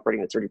restaurants that are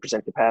operating at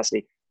 30%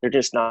 capacity, they're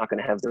just not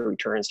going to have the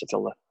returns to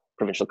fill the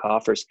provincial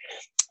coffers.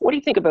 What do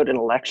you think about an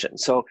election?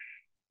 So,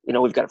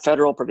 we've got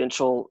federal,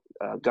 provincial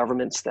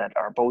governments that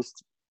are both,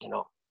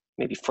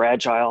 maybe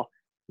fragile.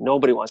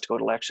 Nobody wants to go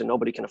to election.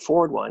 Nobody can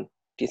afford one.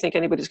 Do you think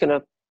anybody's going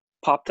to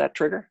pop that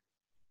trigger?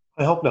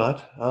 I hope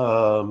not.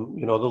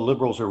 The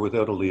Liberals are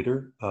without a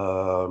leader.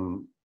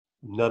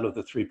 None of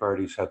the three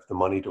parties have the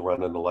money to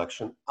run an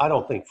election. I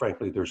don't think,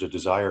 frankly, there's a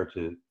desire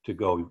to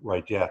go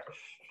right yet.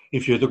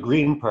 If you're the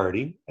Green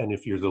Party and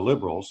if you're the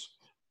Liberals,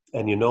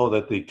 and you know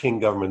that the King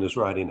government is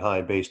riding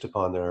high based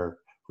upon their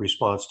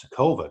response to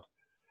COVID,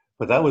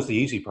 but that was the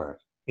easy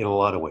part in a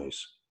lot of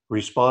ways.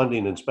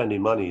 Responding and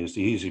spending money is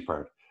the easy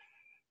part.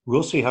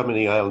 We'll see how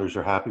many Islanders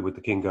are happy with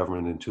the King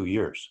government in 2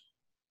 years.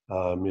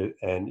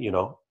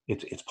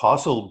 It's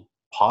possible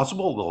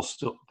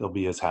they'll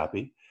be as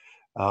happy.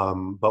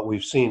 But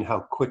we've seen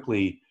how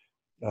quickly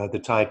the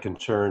tide can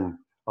turn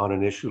on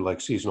an issue like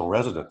seasonal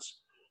residents.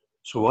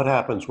 So what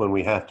happens when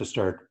we have to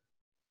start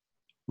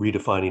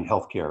redefining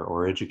healthcare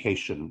or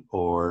education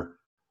or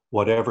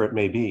whatever it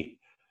may be?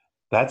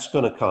 That's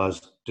going to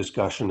cause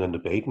discussion and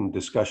debate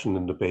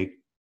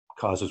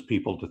causes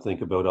people to think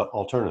about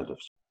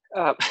alternatives.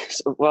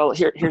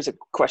 Here's a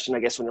question, I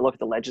guess, when you look at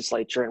the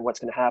legislature and what's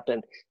going to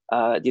happen.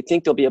 Do you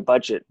think there'll be a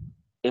budget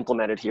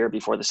implemented here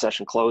before the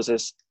session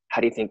closes? How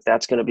do you think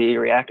that's going to be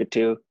reacted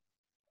to?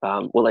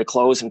 Will they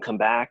close and come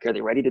back? Are they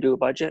ready to do a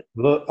budget?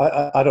 Look,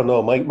 I don't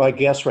know. My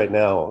guess right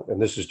now,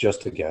 and this is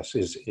just a guess,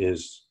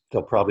 is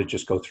they'll probably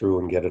just go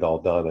through and get it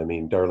all done. I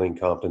mean, Darlene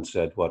Compton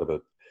said,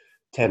 about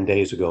 10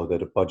 days ago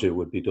that a budget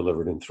would be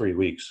delivered in 3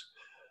 weeks.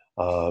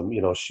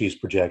 She's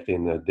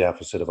projecting a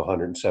deficit of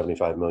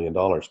 $175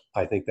 million.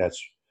 I think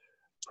that's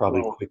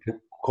probably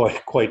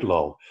quite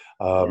low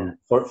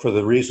for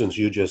the reasons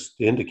you just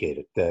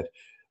indicated, that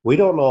we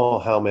don't know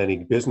how many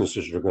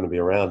businesses are going to be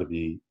around to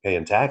be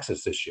paying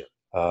taxes this year.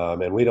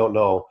 And we don't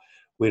know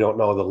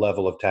the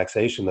level of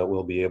taxation that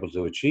we'll be able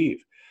to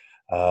achieve.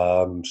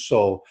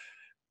 So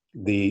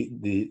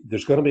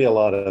there's going to be a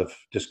lot of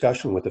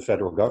discussion with the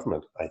federal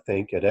government, I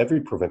think, at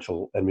every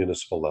provincial and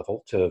municipal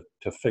level to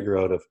figure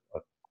out a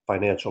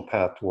financial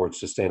path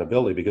towards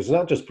sustainability, because it's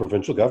not just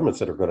provincial governments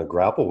that are going to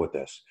grapple with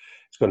this.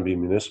 It's going to be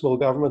municipal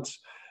governments,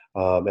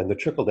 and the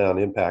trickle-down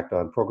impact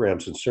on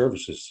programs and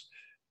services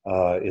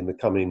in the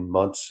coming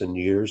months and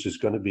years is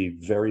going to be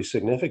very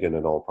significant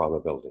in all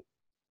probability.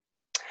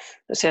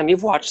 Sam,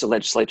 you've watched the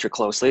legislature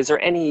closely. Is there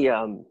any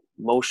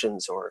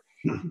motions or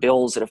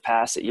bills that have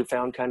passed that you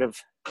found kind of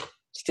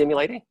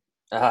stimulating?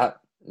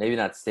 Maybe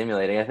not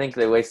stimulating. I think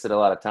they wasted a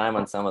lot of time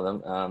on some of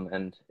them,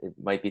 and it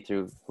might be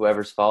through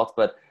whoever's fault.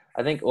 But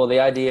I think, well, the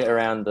idea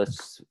around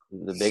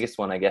the biggest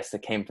one, I guess,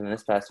 that came from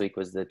this past week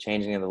was the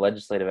changing of the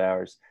legislative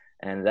hours.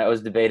 And that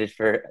was debated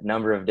for a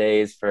number of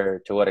days. To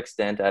what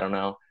extent, I don't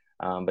know,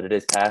 but it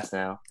is passed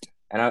now.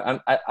 And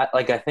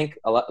I think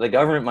the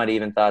government might have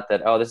even thought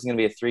that, oh, this is going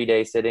to be a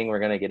 3-day sitting, we're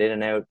going to get in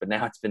and out. But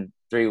now it's been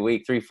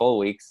 3 full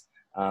weeks,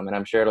 and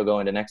I'm sure it'll go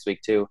into next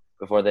week too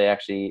before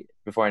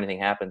anything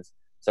happens.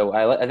 So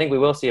I think we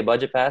will see a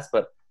budget pass,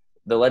 but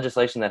the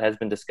legislation that has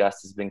been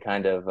discussed has been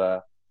kind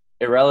of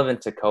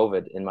irrelevant to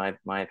COVID, in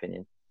my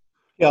opinion.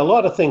 Yeah, a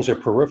lot of things are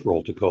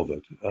peripheral to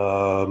COVID.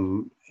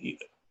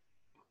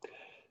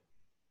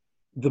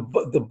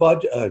 The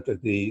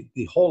budget,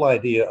 the whole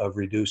idea of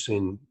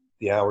reducing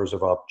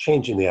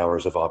changing the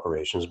hours of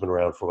operation has been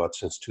around for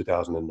since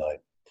 2009.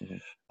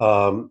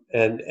 Mm-hmm.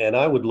 And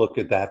I would look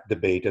at that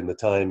debate and the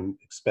time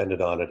expended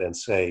on it and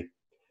say,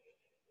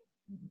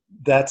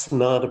 that's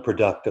not a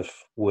productive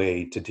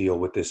way to deal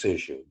with this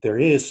issue. There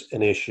is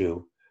an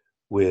issue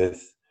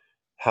with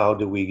how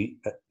do we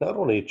not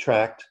only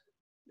attract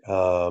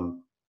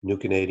new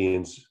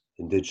Canadians,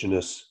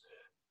 Indigenous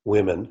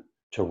women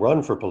to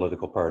run for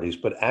political parties,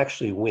 but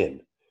actually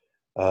win.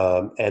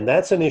 And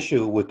that's an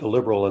issue with the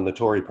Liberal and the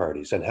Tory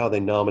parties and how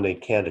they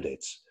nominate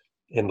candidates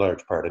in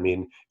large part. I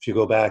mean, if you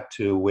go back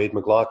to Wade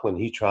McLaughlin,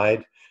 he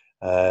tried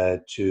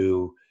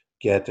to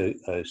get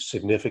a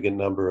significant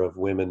number of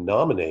women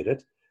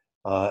nominated.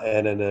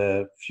 And in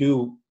a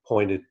few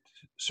pointed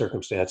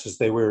circumstances,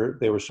 they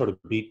were sort of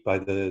beat by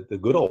the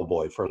good old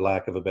boy, for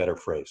lack of a better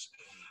phrase,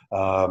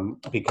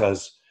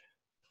 because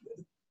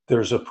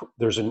there's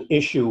an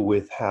issue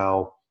with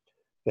how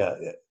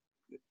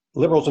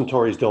Liberals and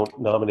Tories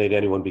don't nominate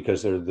anyone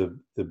because they're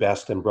the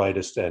best and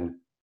brightest and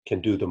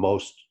can do the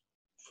most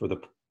for the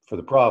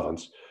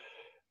province.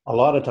 A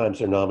lot of times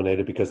they're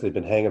nominated because they've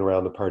been hanging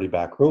around the party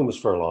back rooms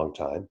for a long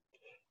time,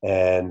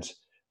 and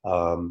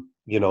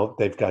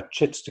they've got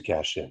chits to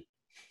cash in,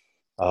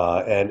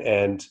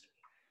 and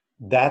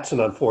that's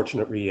an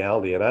unfortunate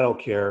reality. And I don't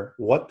care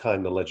what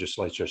time the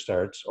legislature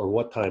starts or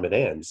what time it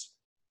ends,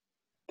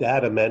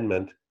 that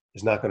amendment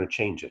is not going to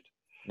change it.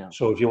 No.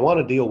 So if you want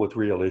to deal with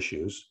real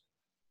issues,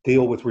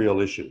 deal with real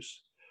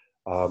issues.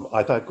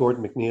 I thought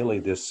Gordon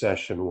MacNeill this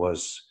session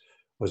was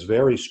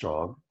very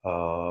strong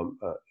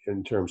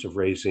in terms of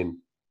raising.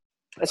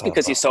 That's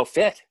because he's so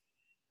fit.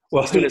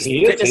 Well, he is.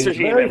 He's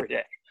very, every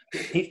day.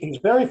 He's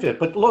very fit.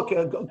 But look,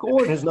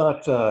 Gord is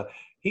not.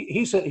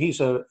 He's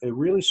a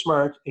really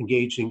smart,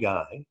 engaging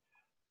guy.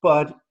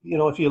 But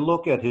if you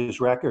look at his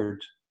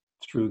record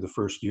through the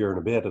first year and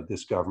a bit of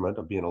this government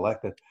of being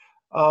elected,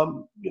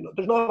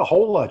 there's not a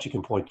whole lot you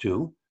can point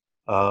to.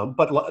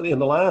 But in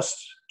the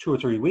last 2 or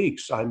 3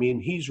 weeks, I mean,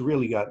 he's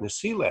really gotten his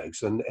sea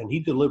legs, and he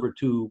delivered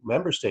 2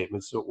 member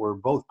statements that were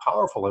both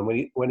powerful.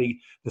 And when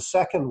he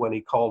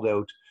called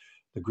out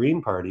the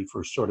Green Party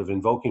for sort of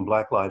invoking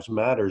Black Lives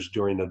Matters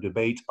during a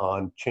debate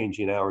on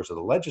changing hours of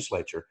the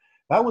legislature,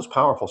 that was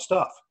powerful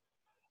stuff.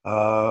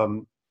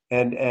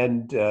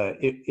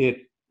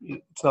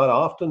 It's not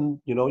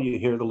often, you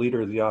hear the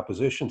leader of the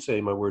opposition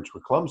say my words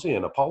were clumsy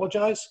and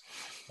apologize,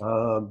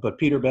 but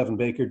Peter Bevan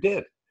Baker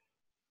did.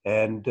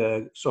 And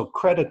so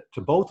credit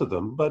to both of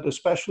them, but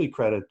especially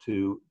credit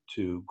to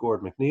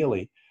Gord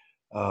MacNeill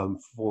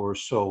for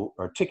so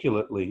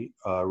articulately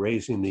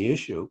raising the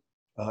issue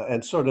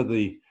and sort of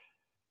the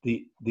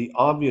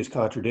obvious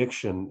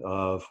contradiction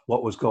of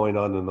what was going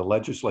on in the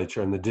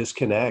legislature and the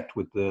disconnect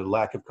with the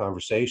lack of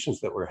conversations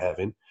that we're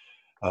having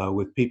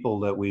with people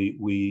that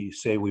we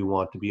say we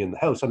want to be in the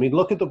House. I mean,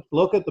 look at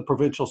the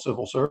provincial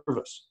civil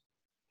service.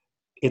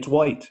 It's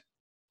white.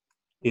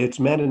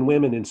 It's men and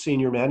women in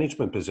senior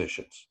management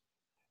positions.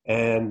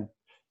 And,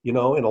 in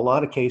a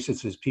lot of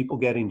cases, it's people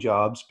getting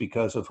jobs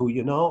because of who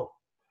you know.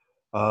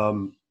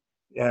 Our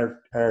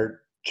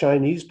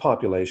Chinese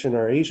population,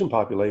 our Asian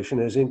population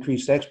has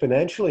increased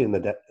exponentially in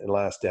the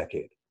last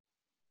decade.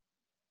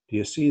 Do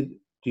you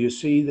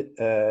see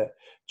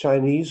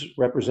Chinese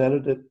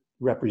represented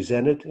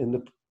in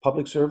the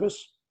public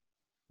service?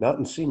 Not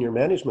in senior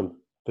management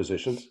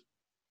positions.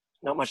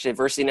 Not much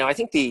diversity. Now, I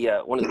think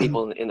one of the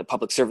people in the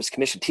Public Service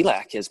Commission,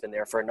 TLAC, has been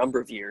there for a number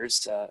of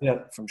years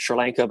from Sri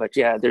Lanka. But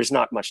yeah, there's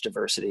not much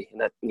diversity,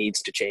 and that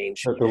needs to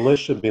change. But the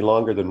list should be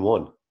longer than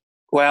one.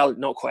 Well,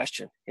 no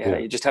question. Yeah,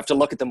 you just have to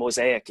look at the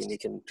mosaic, and you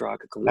can draw a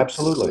conclusion.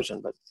 Absolutely.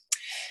 But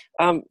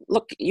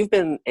look, you've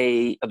been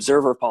a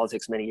observer of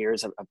politics many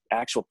years, an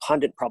actual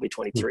pundit, probably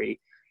 23.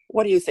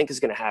 what do you think is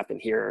going to happen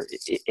here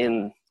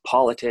in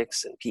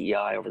politics and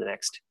PEI over the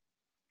next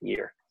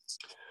year?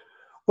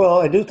 Well,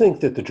 I do think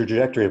that the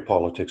trajectory of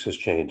politics has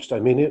changed. I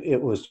mean,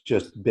 it was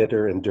just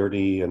bitter and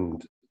dirty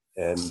and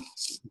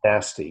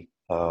nasty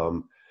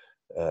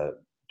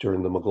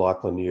during the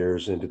McLaughlin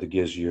years, into the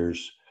Giz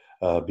years.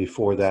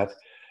 Before that,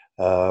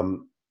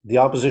 the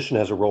opposition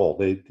has a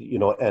role.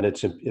 And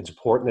it's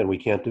important, and we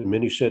can't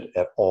diminish it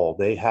at all.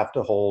 They have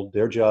to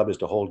their job is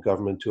to hold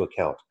government to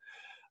account.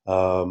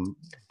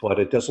 But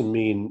it doesn't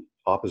mean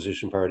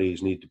opposition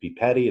parties need to be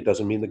petty. It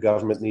doesn't mean the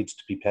government needs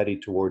to be petty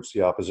towards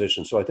the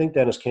opposition. So I think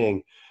Dennis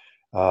King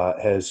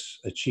has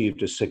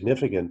achieved a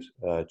significant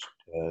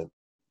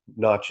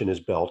notch in his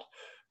belt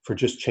for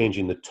just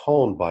changing the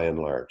tone by and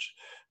large.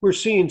 We're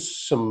seeing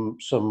some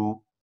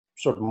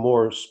sort of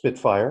more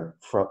spitfire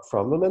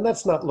from them, and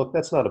that's not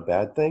a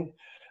bad thing.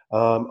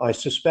 I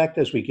suspect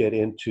as we get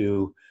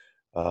into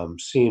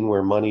seeing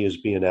where money is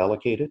being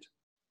allocated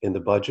in the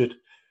budget,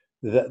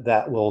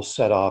 that will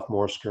set off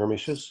more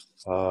skirmishes,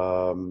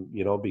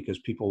 because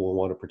people will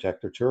want to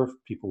protect their turf.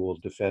 People will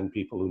defend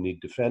people who need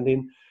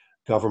defending.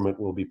 Government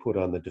will be put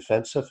on the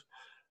defensive.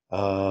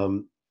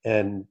 And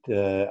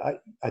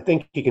I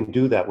think he can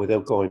do that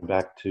without going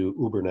back to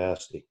uber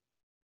nasty.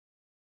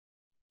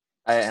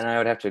 I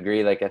would have to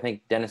agree. Like, I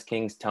think Dennis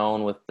King's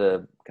tone with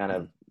the kind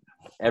of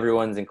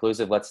everyone's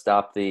inclusive, let's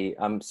stop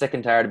I'm sick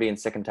and tired of being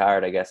sick and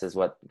tired, I guess, is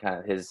what kind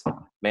of his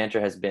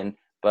mantra has been.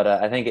 But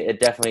I think it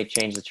definitely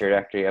changed the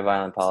trajectory of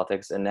island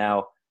politics. And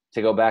now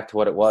to go back to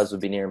what it was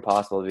would be near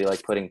impossible. It would be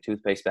like putting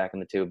toothpaste back in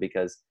the tube,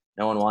 because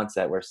no one wants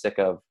that. We're sick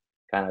of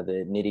kind of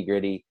the nitty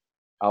gritty,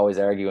 always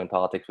argue in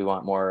politics. We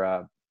want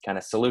more kind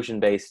of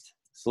solution-based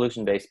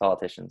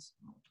politicians.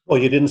 Well,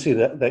 you didn't see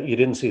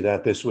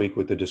that this week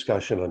with the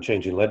discussion on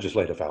changing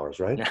legislative hours,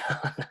 right?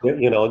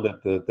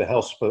 The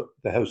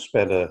House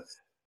spent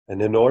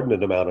an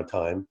inordinate amount of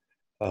time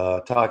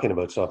talking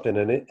about something,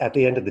 and at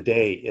the end of the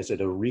day, is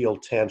it a real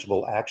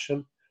tangible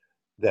action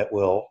that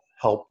will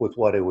help with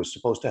what it was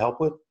supposed to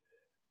help with?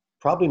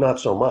 Probably not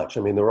so much.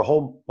 I mean, there were a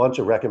whole bunch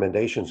of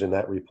recommendations in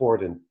that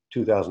report in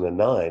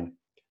 2009.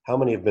 How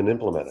many have been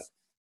implemented?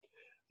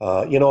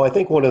 I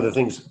think one of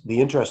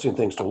the interesting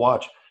things to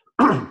watch,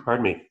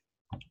 pardon me,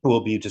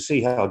 will be to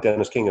see how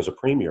Dennis King as a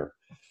premier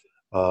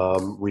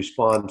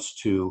responds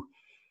to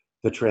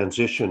the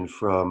transition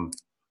from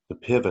the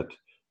pivot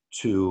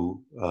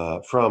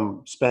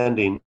from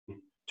spending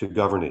to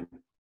governing,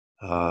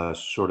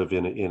 sort of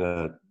in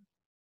a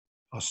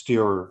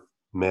austere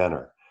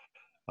manner.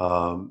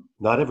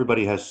 Not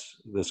everybody has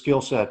the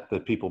skill set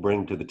that people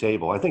bring to the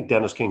table. I think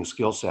Dennis King's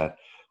skill set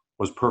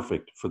was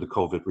perfect for the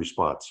COVID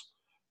response.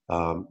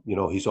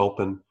 He's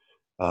open,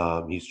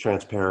 he's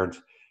transparent,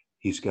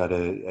 he's got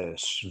a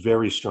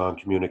very strong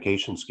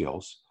communication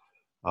skills.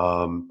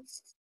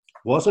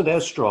 Wasn't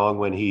as strong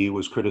when he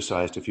was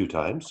criticized a few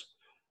times,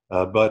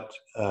 but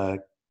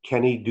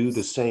can he do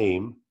the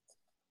same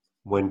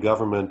when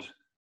government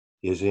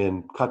is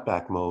in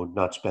cutback mode,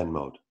 not spend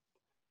mode?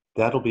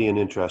 That'll be an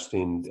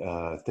interesting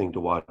thing to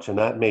watch, and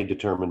that may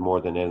determine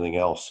more than anything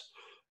else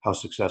how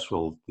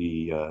successful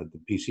the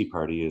PC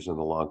party is in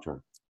the long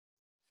term.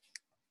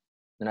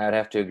 And I would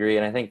have to agree,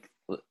 and I think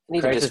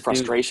even just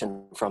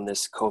frustration from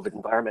this COVID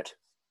environment.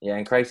 Yeah,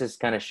 and crisis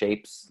kind of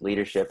shapes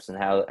leaderships, and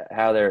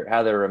how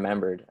they're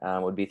remembered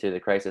would be through the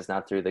crisis,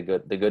 not through the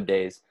good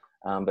days.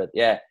 But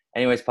yeah,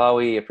 anyways, Paul,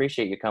 we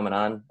appreciate you coming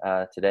on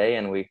today,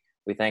 and we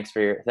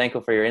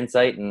thankful for your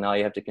insight and all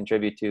you have to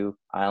contribute to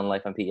Island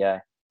Life on PEI.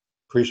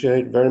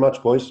 Appreciate it very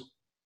much, boys.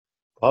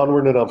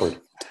 Onward and upward.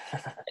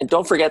 And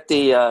don't forget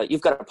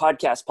you've got a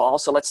podcast, Paul.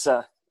 So let's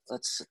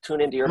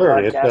tune into your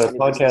podcast.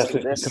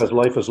 Podcast is Because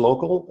Life is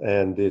Local,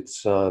 and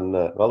it's on.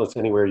 It's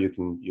anywhere you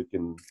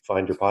can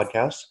find your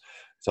podcasts.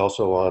 It's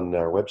also on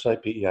our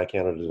website,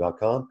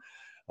 peicanada.com.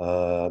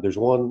 There's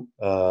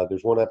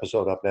one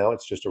episode up now.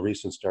 It's just a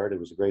recent start. It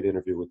was a great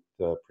interview with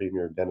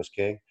Premier Dennis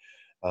King,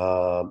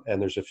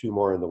 and there's a few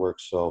more in the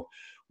works. So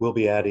we'll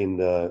be adding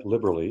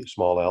liberally,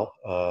 small L,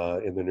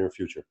 in the near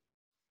future.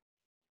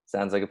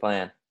 Sounds like a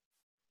plan.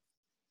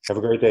 Have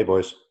a great day,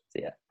 boys.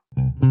 See ya.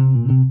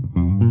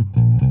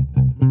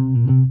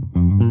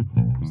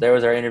 So there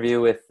was our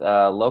interview with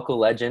local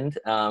legend,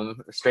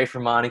 straight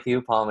from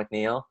Montague, Paul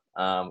MacNeill.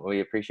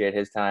 We appreciate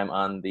his time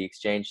on the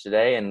exchange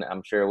today, and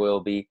I'm sure we'll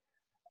be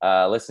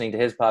listening to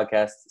his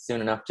podcast soon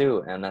enough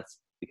too. And that's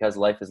because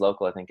Life is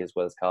Local, I think, is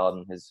what it's called.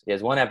 And he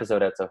has one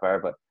episode out so far,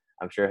 but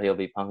I'm sure he'll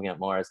be pumping up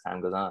more as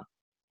time goes on.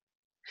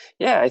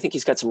 Yeah, I think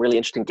he's got some really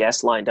interesting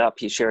guests lined up.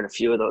 He shared a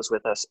few of those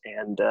with us,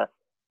 and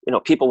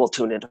people will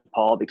tune into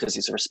Paul because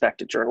he's a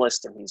respected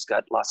journalist and he's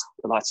got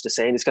lots to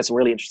say, and he's got some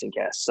really interesting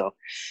guests. So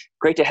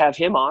great to have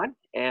him on,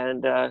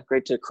 and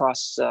great to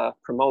cross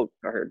promote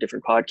our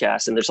different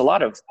podcasts. And there's a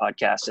lot of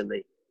podcasts in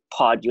the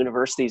pod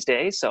universe these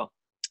days. So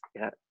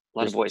yeah, a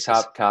lot of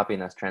voices.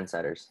 Copying us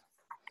trendsetters.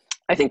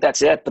 I think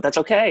that's it, but that's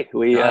okay.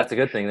 That's a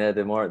good thing.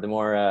 The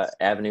more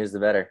avenues, the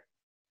better.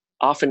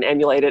 Often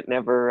emulate it,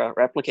 never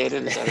replicate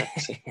it.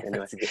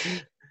 Anyway.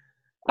 It's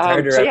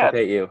hard to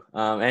replicate you.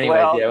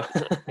 Anyways,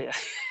 yeah.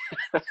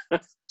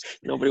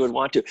 Nobody would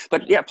want to.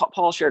 But yeah,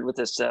 Paul shared with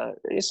us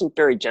some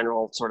very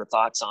general sort of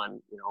thoughts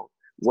on,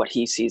 what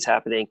he sees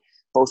happening,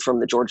 both from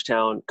the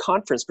Georgetown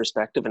Conference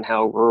perspective and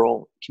how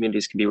rural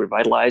communities can be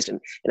revitalized and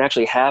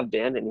actually have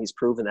been. And he's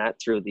proven that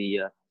through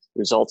the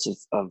results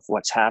of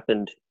what's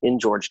happened in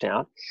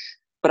Georgetown,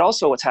 but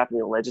also what's happening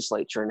in the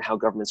legislature and how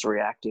governments are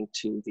reacting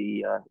to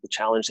the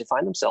challenge they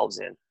find themselves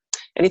in.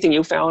 Anything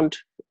you found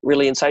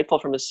really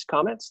insightful from his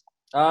comments?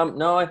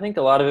 No, I think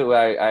a lot of it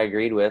I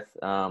agreed with.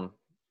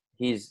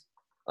 He's,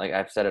 like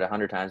I've said it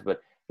 100 times, but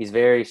he's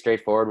very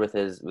straightforward with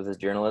his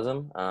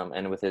journalism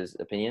and with his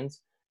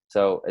opinions.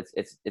 So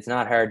it's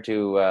not hard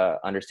to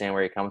understand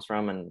where he comes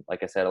from. And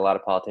like I said, a lot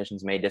of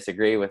politicians may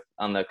disagree with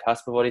on the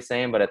cusp of what he's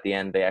saying, but at the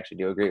end they actually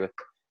do agree with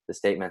the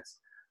statements.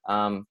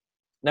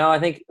 No, I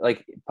think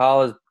like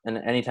Paul is, and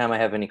anytime I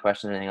have any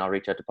questions or anything, I'll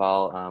reach out to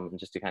Paul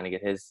just to kind of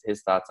get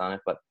his thoughts on it.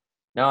 But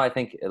no, I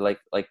think like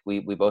we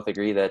both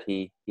agree that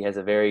he has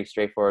a very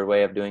straightforward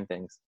way of doing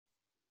things.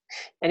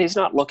 And he's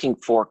not looking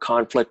for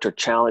conflict or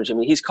challenge. I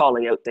mean, he's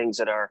calling out things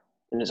that are,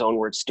 in his own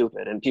words,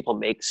 stupid, and people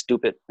make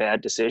stupid,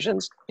 bad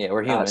decisions. Yeah,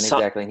 we're human,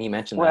 exactly. And he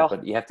mentioned that,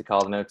 but you have to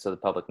call them out so the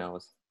public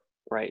knows.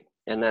 Right.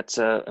 And that's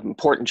an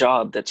important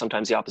job that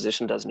sometimes the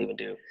opposition doesn't even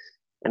do.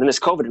 And in this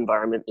COVID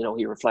environment,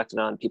 he reflected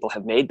on people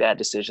have made bad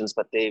decisions,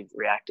 but they've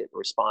reacted and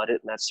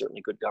responded. And that's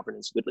certainly good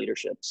governance, good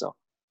leadership. So.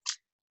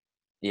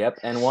 Yep.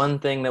 And one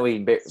thing that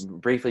we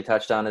briefly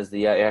touched on is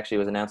actually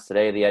was announced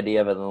today, the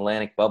idea of an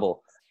Atlantic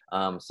bubble.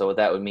 So what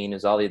that would mean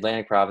is all the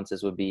Atlantic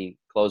provinces would be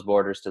closed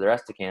borders to the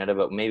rest of Canada,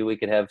 but maybe we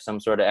could have some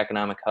sort of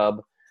economic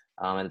hub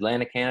in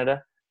Atlantic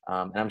Canada.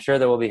 And I'm sure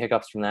there will be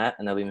hiccups from that,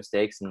 and there'll be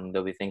mistakes, and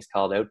there'll be things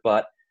called out,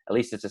 but at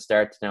least it's a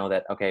start to know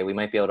that, okay, we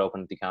might be able to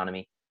open up the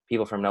economy.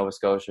 People from Nova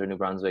Scotia, New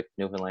Brunswick,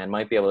 Newfoundland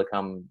might be able to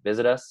come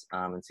visit us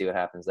and see what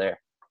happens there.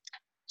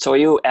 So are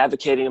you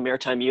advocating a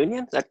maritime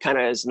union? That kind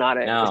of is not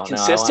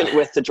consistent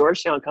with the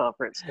Georgetown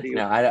Conference.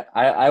 No,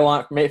 I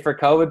want, for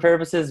COVID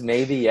purposes,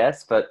 maybe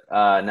yes, but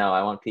no,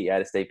 I want PEI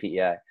to stay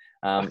PEI.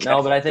 Okay.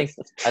 No, but I think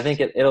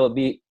it'll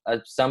be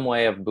some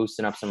way of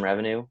boosting up some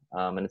revenue,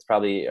 and it's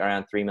probably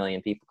around 3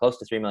 million people, close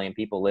to 3 million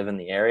people live in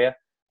the area,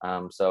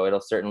 so it'll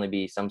certainly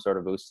be some sort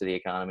of boost to the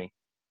economy.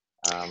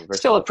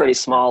 Still a pretty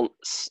small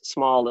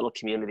little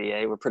community,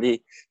 eh? We're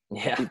pretty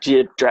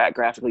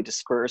geographically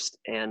dispersed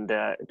and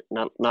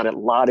not a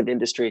lot of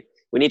industry.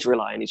 We need to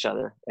rely on each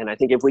other. And I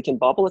think if we can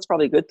bubble, it's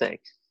probably a good thing.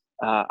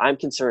 I'm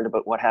concerned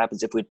about what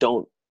happens if we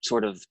don't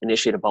sort of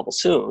initiate a bubble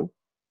soon.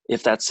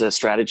 If that's a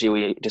strategy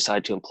we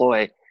decide to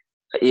employ,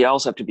 you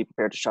also have to be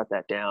prepared to shut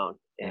that down.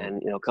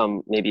 And,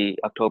 come maybe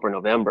October,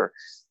 November,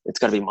 it's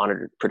got to be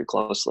monitored pretty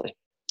closely.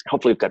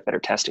 Hopefully we've got better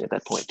testing at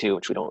that point too,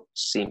 which we don't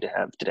seem to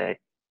have today.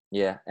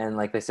 Yeah, and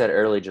like they said,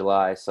 early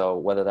July, so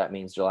whether that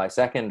means July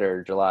 2nd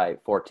or July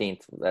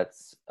 14th,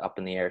 that's up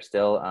in the air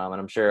still. And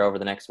I'm sure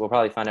we'll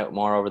probably find out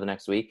more over the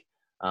next week,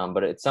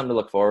 but it's something to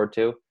look forward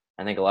to.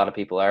 I think a lot of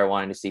people are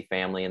wanting to see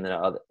family in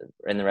the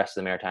rest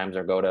of the Maritimes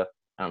or go to,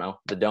 I don't know,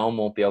 the Dome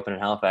won't be open in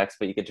Halifax,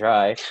 but you could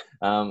try.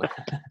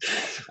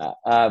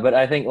 But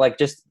I think like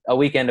just a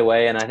weekend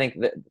away, and I think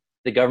that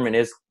the government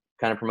is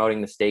kind of promoting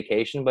the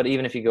staycation, but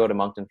even if you go to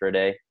Moncton for a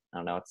day, I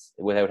don't know, it's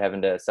without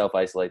having to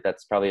self-isolate,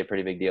 that's probably a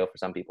pretty big deal for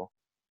some people.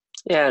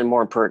 Yeah, and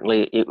more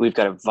importantly, we've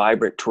got a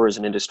vibrant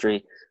tourism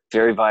industry,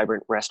 very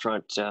vibrant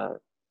restaurant,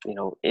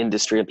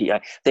 industry of PEI.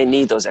 They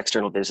need those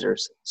external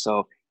visitors.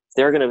 So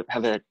they're going to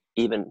have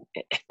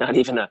not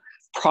even a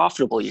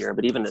profitable year,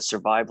 but even a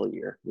survival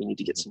year. We need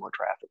to get some more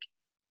traffic.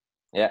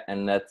 Yeah,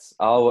 and that's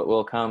all what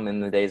will come in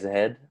the days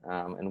ahead.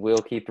 And we'll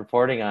keep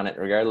reporting on it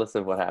regardless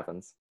of what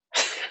happens.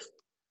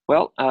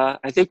 Well,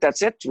 I think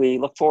that's it. We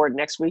look forward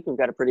next week. We've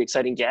got a pretty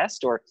exciting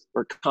guest or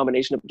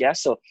combination of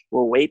guests. So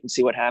we'll wait and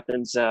see what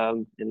happens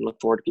and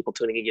look forward to people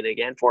tuning in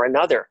again for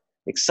another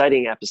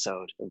exciting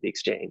episode of The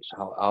Exchange.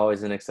 Oh,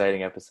 always an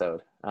exciting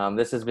episode.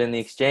 This has been The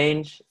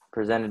Exchange,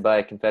 presented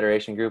by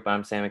Confederation Group.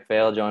 I'm Sam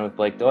MacPhail, joined with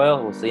Blake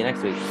Doyle. We'll see you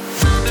next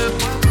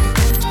week.